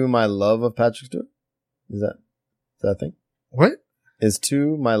 is 2 my love of Patrick Stewart? Is that a thing? What? Is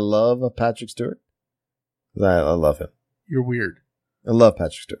 2 my love of Patrick Stewart? I love him. You're weird. I love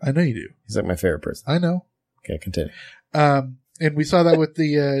Patrick Stewart. I know you do. He's like my favorite person. I know. Okay, continue. And we saw that with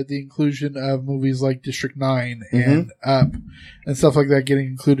the inclusion of movies like District 9 and Up and stuff like that getting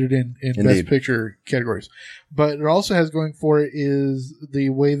included in Best Picture categories. But it also has going for it is the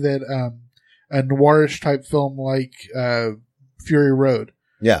way that a noirish type film like Fury Road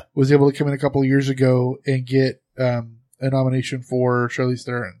was able to come in a couple of years ago and get a nomination for Charlize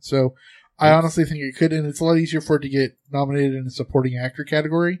Theron. So I honestly think it could, and it's a lot easier for it to get nominated in a supporting actor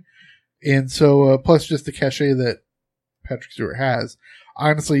category. And so, plus just the cachet that Patrick Stewart has, I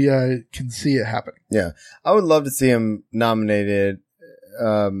honestly can see it happening. Yeah. I would love to see him nominated,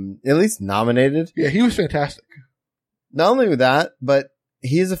 at least nominated. Yeah, he was fantastic. Not only with that, but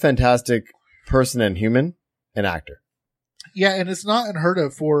he is a fantastic person and human and actor. Yeah, and it's not unheard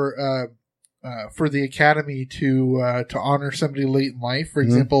of for the Academy to honor somebody late in life. For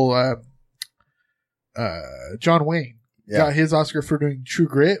example, John Wayne got his Oscar for doing True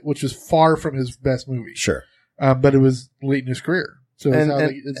Grit, which was far from his best movie. Sure. But it was late in his career. So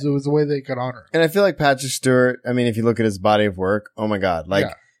it was the way they could honor him. And I feel like Patrick Stewart, I mean, if you look at his body of work, oh my God,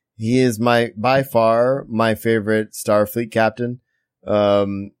 he is by far my favorite Starfleet captain.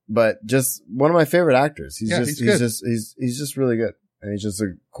 But just one of my favorite actors. He's just really good. And he's just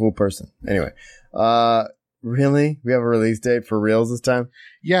a cool person. Anyway, really? We have a release date for reals this time?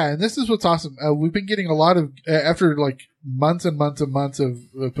 Yeah. And this is what's awesome. We've been getting a lot of, after like months and months and months of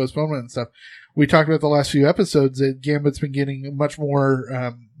postponement and stuff, we talked about the last few episodes that Gambit's been getting much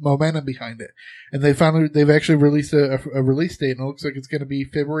more momentum behind it. And they've actually released a release date, and it looks like it's going to be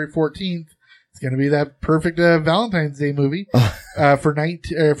February 14th, It's going to be that perfect Valentine's Day movie for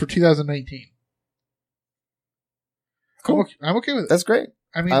 2019. Cool. I'm okay with it. That's great.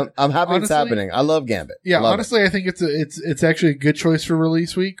 I mean, I'm happy honestly, it's happening. I love Gambit. Yeah, love honestly, I think it's actually a good choice for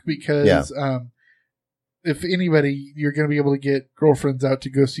release week because if anybody, you're going to be able to get girlfriends out to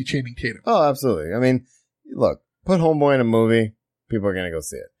go see Channing Tatum. Oh, absolutely. I mean, look, put Homeboy in a movie, people are going to go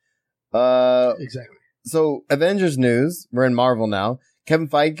see it. Exactly. So, Avengers news. We're in Marvel now. Kevin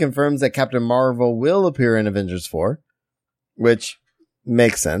Feige confirms that Captain Marvel will appear in Avengers 4, which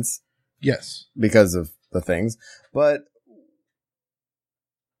makes sense. Yes. Because of the things. But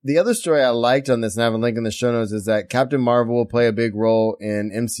the other story I liked on this, and I have a link in the show notes, is that Captain Marvel will play a big role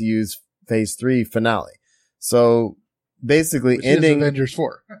in MCU's Phase 3 finale. So, basically Which ending... is Avengers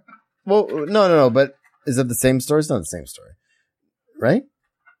 4. Well, no, but is it the same story? It's not the same story. Right?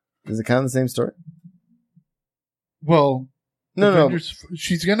 Is it kind of the same story? Well, no.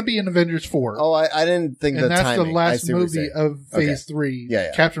 She's going to be in Avengers 4. Oh, I didn't think and the that's timing. the last movie of Phase 3.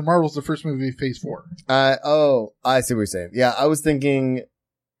 Yeah. Captain Marvel's the first movie of Phase 4. I see what you're saying. Yeah, I was thinking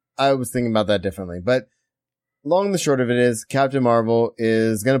about that differently. But long and the short of it is, Captain Marvel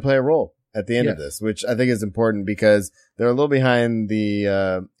is going to play a role at the end of this, which I think is important because they're a little behind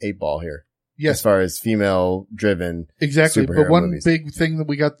the 8 ball here. Yes. As far as female-driven Exactly. superhero But one movies. big thing that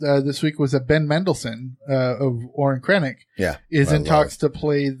we got this week was that Ben Mendelsohn of Oren Krennic is I in love. Talks to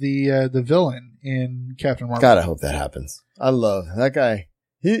play the villain in Captain Marvel. God, I hope that happens. I love that guy.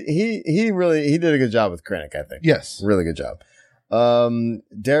 He did a good job with Krennic, I think. Yes. Really good job.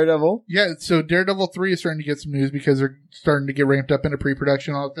 Daredevil. Yeah, so Daredevil 3 is starting to get some news because they're starting to get ramped up into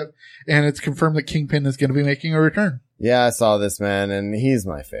pre-production and all that. And it's confirmed that Kingpin is going to be making a return. Yeah, I saw this, man, and he's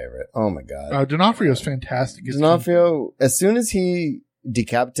my favorite. Oh my God. D'Onofrio's fantastic. as D'Onofrio, as soon as he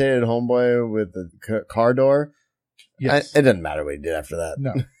decapitated Homeboy with the car door, Yes. it doesn't matter what he did after that.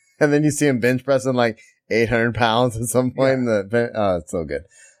 No. And then you see him bench pressing like 800 pounds at some point in the, it's so good.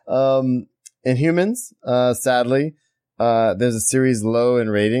 Inhumans, sadly, there's a series low in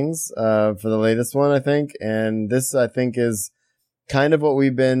ratings, for the latest one, I think. And this, I think, is kind of what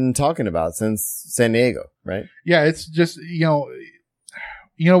we've been talking about since San Diego, right? Yeah, it's just,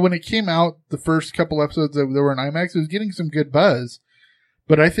 when it came out, the first couple episodes that were in IMAX, it was getting some good buzz.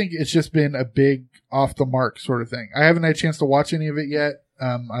 But I think it's just been a big off the mark sort of thing. I haven't had a chance to watch any of it yet.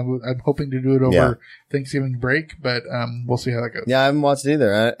 I'm hoping to do it over Thanksgiving break, but we'll see how that goes. Yeah, I haven't watched it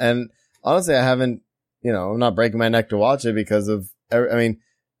either. And honestly, I haven't, I'm not breaking my neck to watch it because of,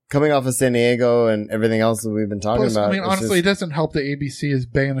 coming off of San Diego and everything else that we've been talking Plus, about. Honestly, it doesn't help that ABC has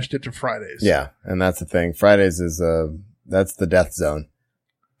banished it to Fridays. Yeah, and that's the thing. Fridays is, that's the death zone.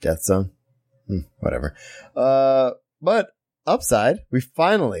 Death zone? Whatever. But upside, we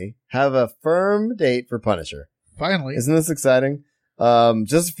finally have a firm date for Punisher. Finally. Isn't this exciting?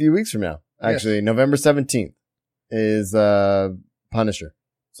 Just a few weeks from now. Actually, Yes. November 17th is, Punisher.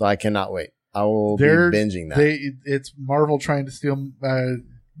 So I cannot wait. I will be binging that. It's Marvel trying to steal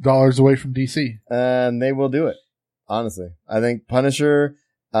dollars away from DC. And they will do it. Honestly. I think Punisher,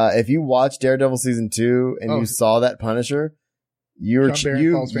 if you watch Daredevil season 2 and you saw that Punisher, you've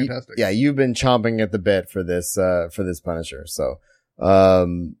fantastic. You've been chomping at the bit for this Punisher. So,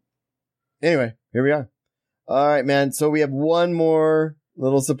 anyway, here we are. All right, man. So we have one more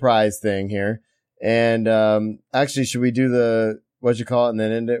little surprise thing here. And, actually, should we do the, what you call it and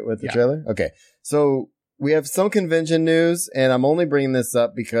then end it with the trailer? Okay. So we have some convention news, and I'm only bringing this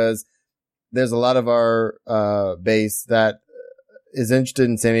up because there's a lot of our, base that is interested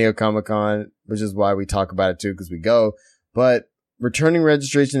in San Diego Comic-Con, which is why we talk about it too, because we go. But returning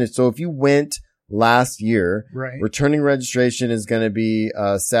registration is, so if you went last year, right, returning registration is going to be,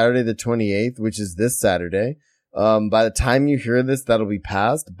 Saturday the 28th, which is this Saturday. By the time you hear this, that'll be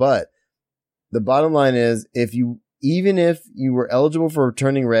passed. But the bottom line is, even if you were eligible for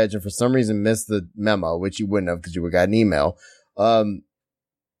returning reg and for some reason missed the memo, which you wouldn't have because you would have got an email,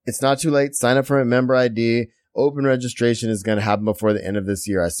 it's not too late. Sign up for a member ID. Open registration is going to happen before the end of this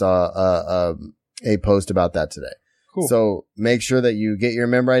year. I saw a post about that today. Cool. So make sure that you get your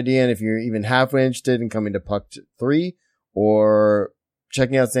member ID in if you're even halfway interested in coming to Puck 3 or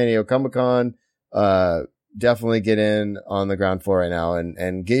checking out San Diego Comic-Con. Definitely get in on the ground floor right now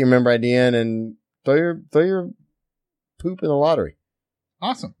and get your member ID in and throw your poop in the lottery.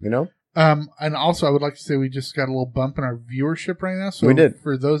 Awesome. And also, I would like to say we just got a little bump in our viewership right now. So we did.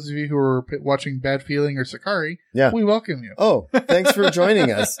 For those of you who are watching Bad Feeling or Sakari, we welcome you. Oh, thanks for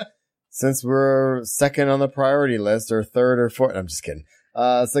joining us. Since we're second on the priority list, or third or fourth. I'm just kidding.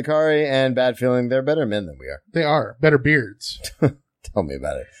 Sakari and Bad Feeling, they're better men than we are. They are. Better beards. Tell me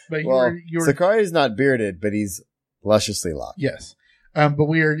about it. But Sakari's not bearded, but he's lusciously locked. Yes. But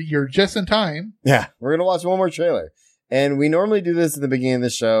you're just in time. Yeah, we're gonna watch one more trailer, and we normally do this at the beginning of the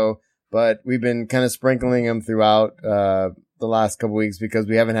show, but we've been kind of sprinkling them throughout the last couple weeks because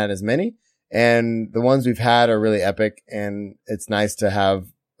we haven't had as many, and the ones we've had are really epic, and it's nice to have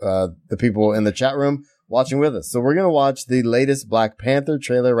the people in the chat room watching with us. So we're gonna watch the latest Black Panther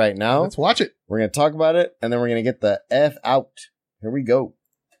trailer right now. Let's watch it. We're gonna talk about it, and then we're gonna get the F out. Here we go.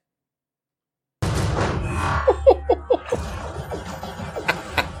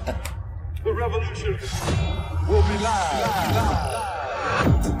 The revolution will be live.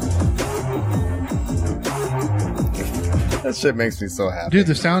 That shit makes me so happy. Dude,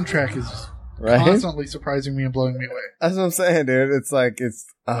 the soundtrack is constantly surprising me and blowing me away. That's what I'm saying, dude. It's like, it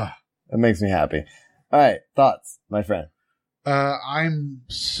makes me happy. All right. Thoughts, my friend? I'm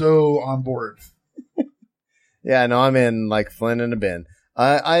so on board. Yeah, no, I'm in like Flynn in a bin.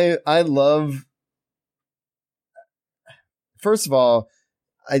 I love, first of all,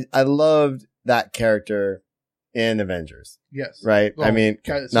 I loved that character in Avengers. Yes. Right? Well, I mean,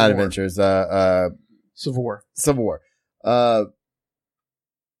 not Avengers, Civil War. Civil War. And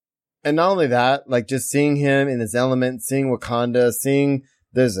not only that, like just seeing him in his element, seeing Wakanda, seeing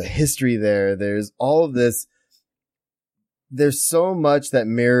there's a history there. There's all of this. There's so much that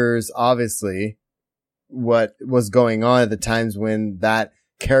mirrors, obviously, what was going on at the times when that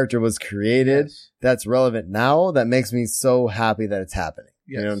character was created. Yes. That's relevant now. That makes me so happy that it's happening.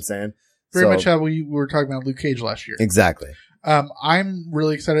 Yes. You know what I'm saying? Very much how we were talking about Luke Cage last year. Exactly. I'm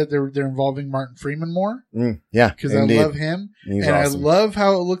really excited they're involving Martin Freeman more. Yeah. Because I love him. He's and awesome. I love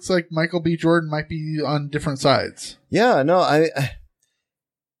how it looks like Michael B. Jordan might be on different sides. Yeah, no, I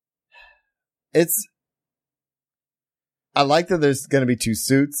like that there's going to be two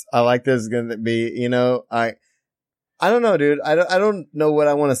suits. I like there's going to be, I don't know, dude. I don't know what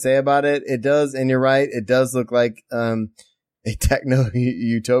I want to say about it. It does, and you're right. It does look like, a techno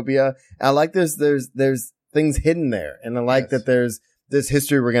utopia. I like there's things hidden there. And I like that there's this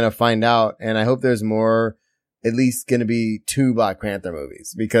history we're going to find out. And I hope there's more, at least going to be 2 Black Panther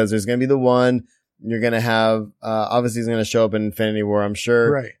movies, because there's going to be the one you're going to have, obviously he's going to show up in Infinity War, I'm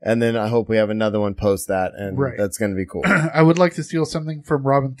sure. Right. And then I hope we have another one post that, and that's going to be cool. I would like to steal something from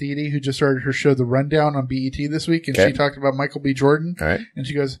Robin Thede, who just started her show The Rundown on BET this week. And she talked about Michael B. Jordan. All right. And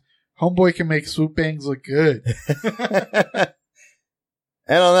she goes, homeboy can make swoop bangs look good.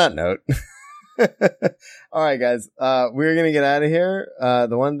 And on that note, all right, guys, we're going to get out of here.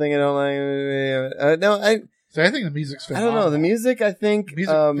 The one thing I don't like, So I think the music's I phenomenal. don't know. The music, I think, The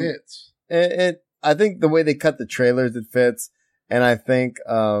music fits. I think the way they cut the trailers, it fits. And I think,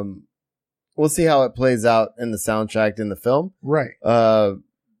 we'll see how it plays out in the soundtrack in the film. Right. I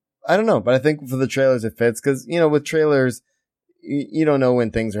don't know, but I think for the trailers, it fits. Cause, with trailers, you don't know when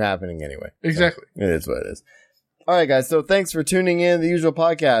things are happening anyway. Exactly. So it is what it is. All right, guys. So thanks for tuning in to The Usual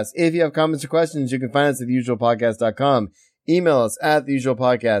Podcast. If you have comments or questions, you can find us at theusualpodcast.com. Email us at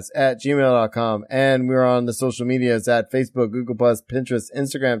theusualpodcast@gmail.com. And we're on the social medias at Facebook, Google+, Pinterest,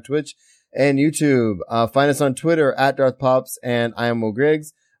 Instagram, Twitch, and YouTube. Find us on Twitter at DarthPops and I am Will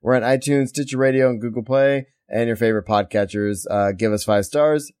Griggs. We're on iTunes, Stitcher Radio, and Google Play, and your favorite podcatchers. Give us 5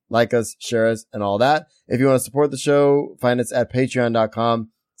 stars, like us, share us, and all that. If you want to support the show, find us at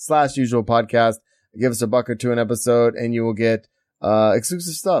patreon.com/usualpodcast. Give us $1 or $2 an episode, and you will get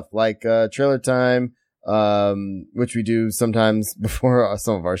exclusive stuff like trailer time, which we do sometimes before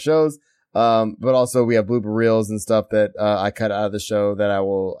some of our shows. But also we have blooper reels and stuff that I cut out of the show that I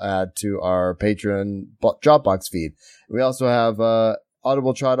will add to our Patreon Dropbox feed. We also have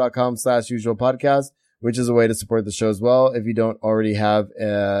audibletrial.com/usualpodcast, which is a way to support the show as well if you don't already have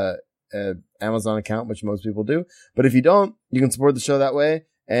a Amazon account, which most people do. But if you don't, you can support the show that way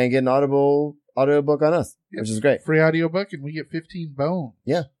and get an audiobook on us, which is great. Free audiobook, and we get 15 bones.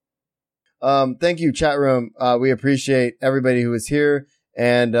 Yeah. Thank you, chat room. We appreciate everybody who is here.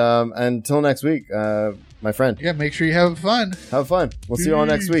 And until next week, my friend. Yeah, make sure you have fun. Have fun. We'll see you all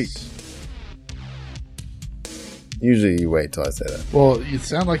next week. Usually you wait till I say that. Well, you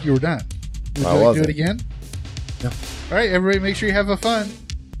sound like you were done. Would you like to do it again? No. All right, everybody, make sure you have fun.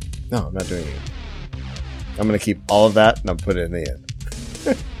 No, I'm not doing it. I'm going to keep all of that and I'll put it in the end.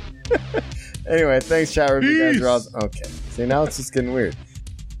 Anyway, thanks, chat room. You guys are awesome. Okay. See, now it's just getting weird.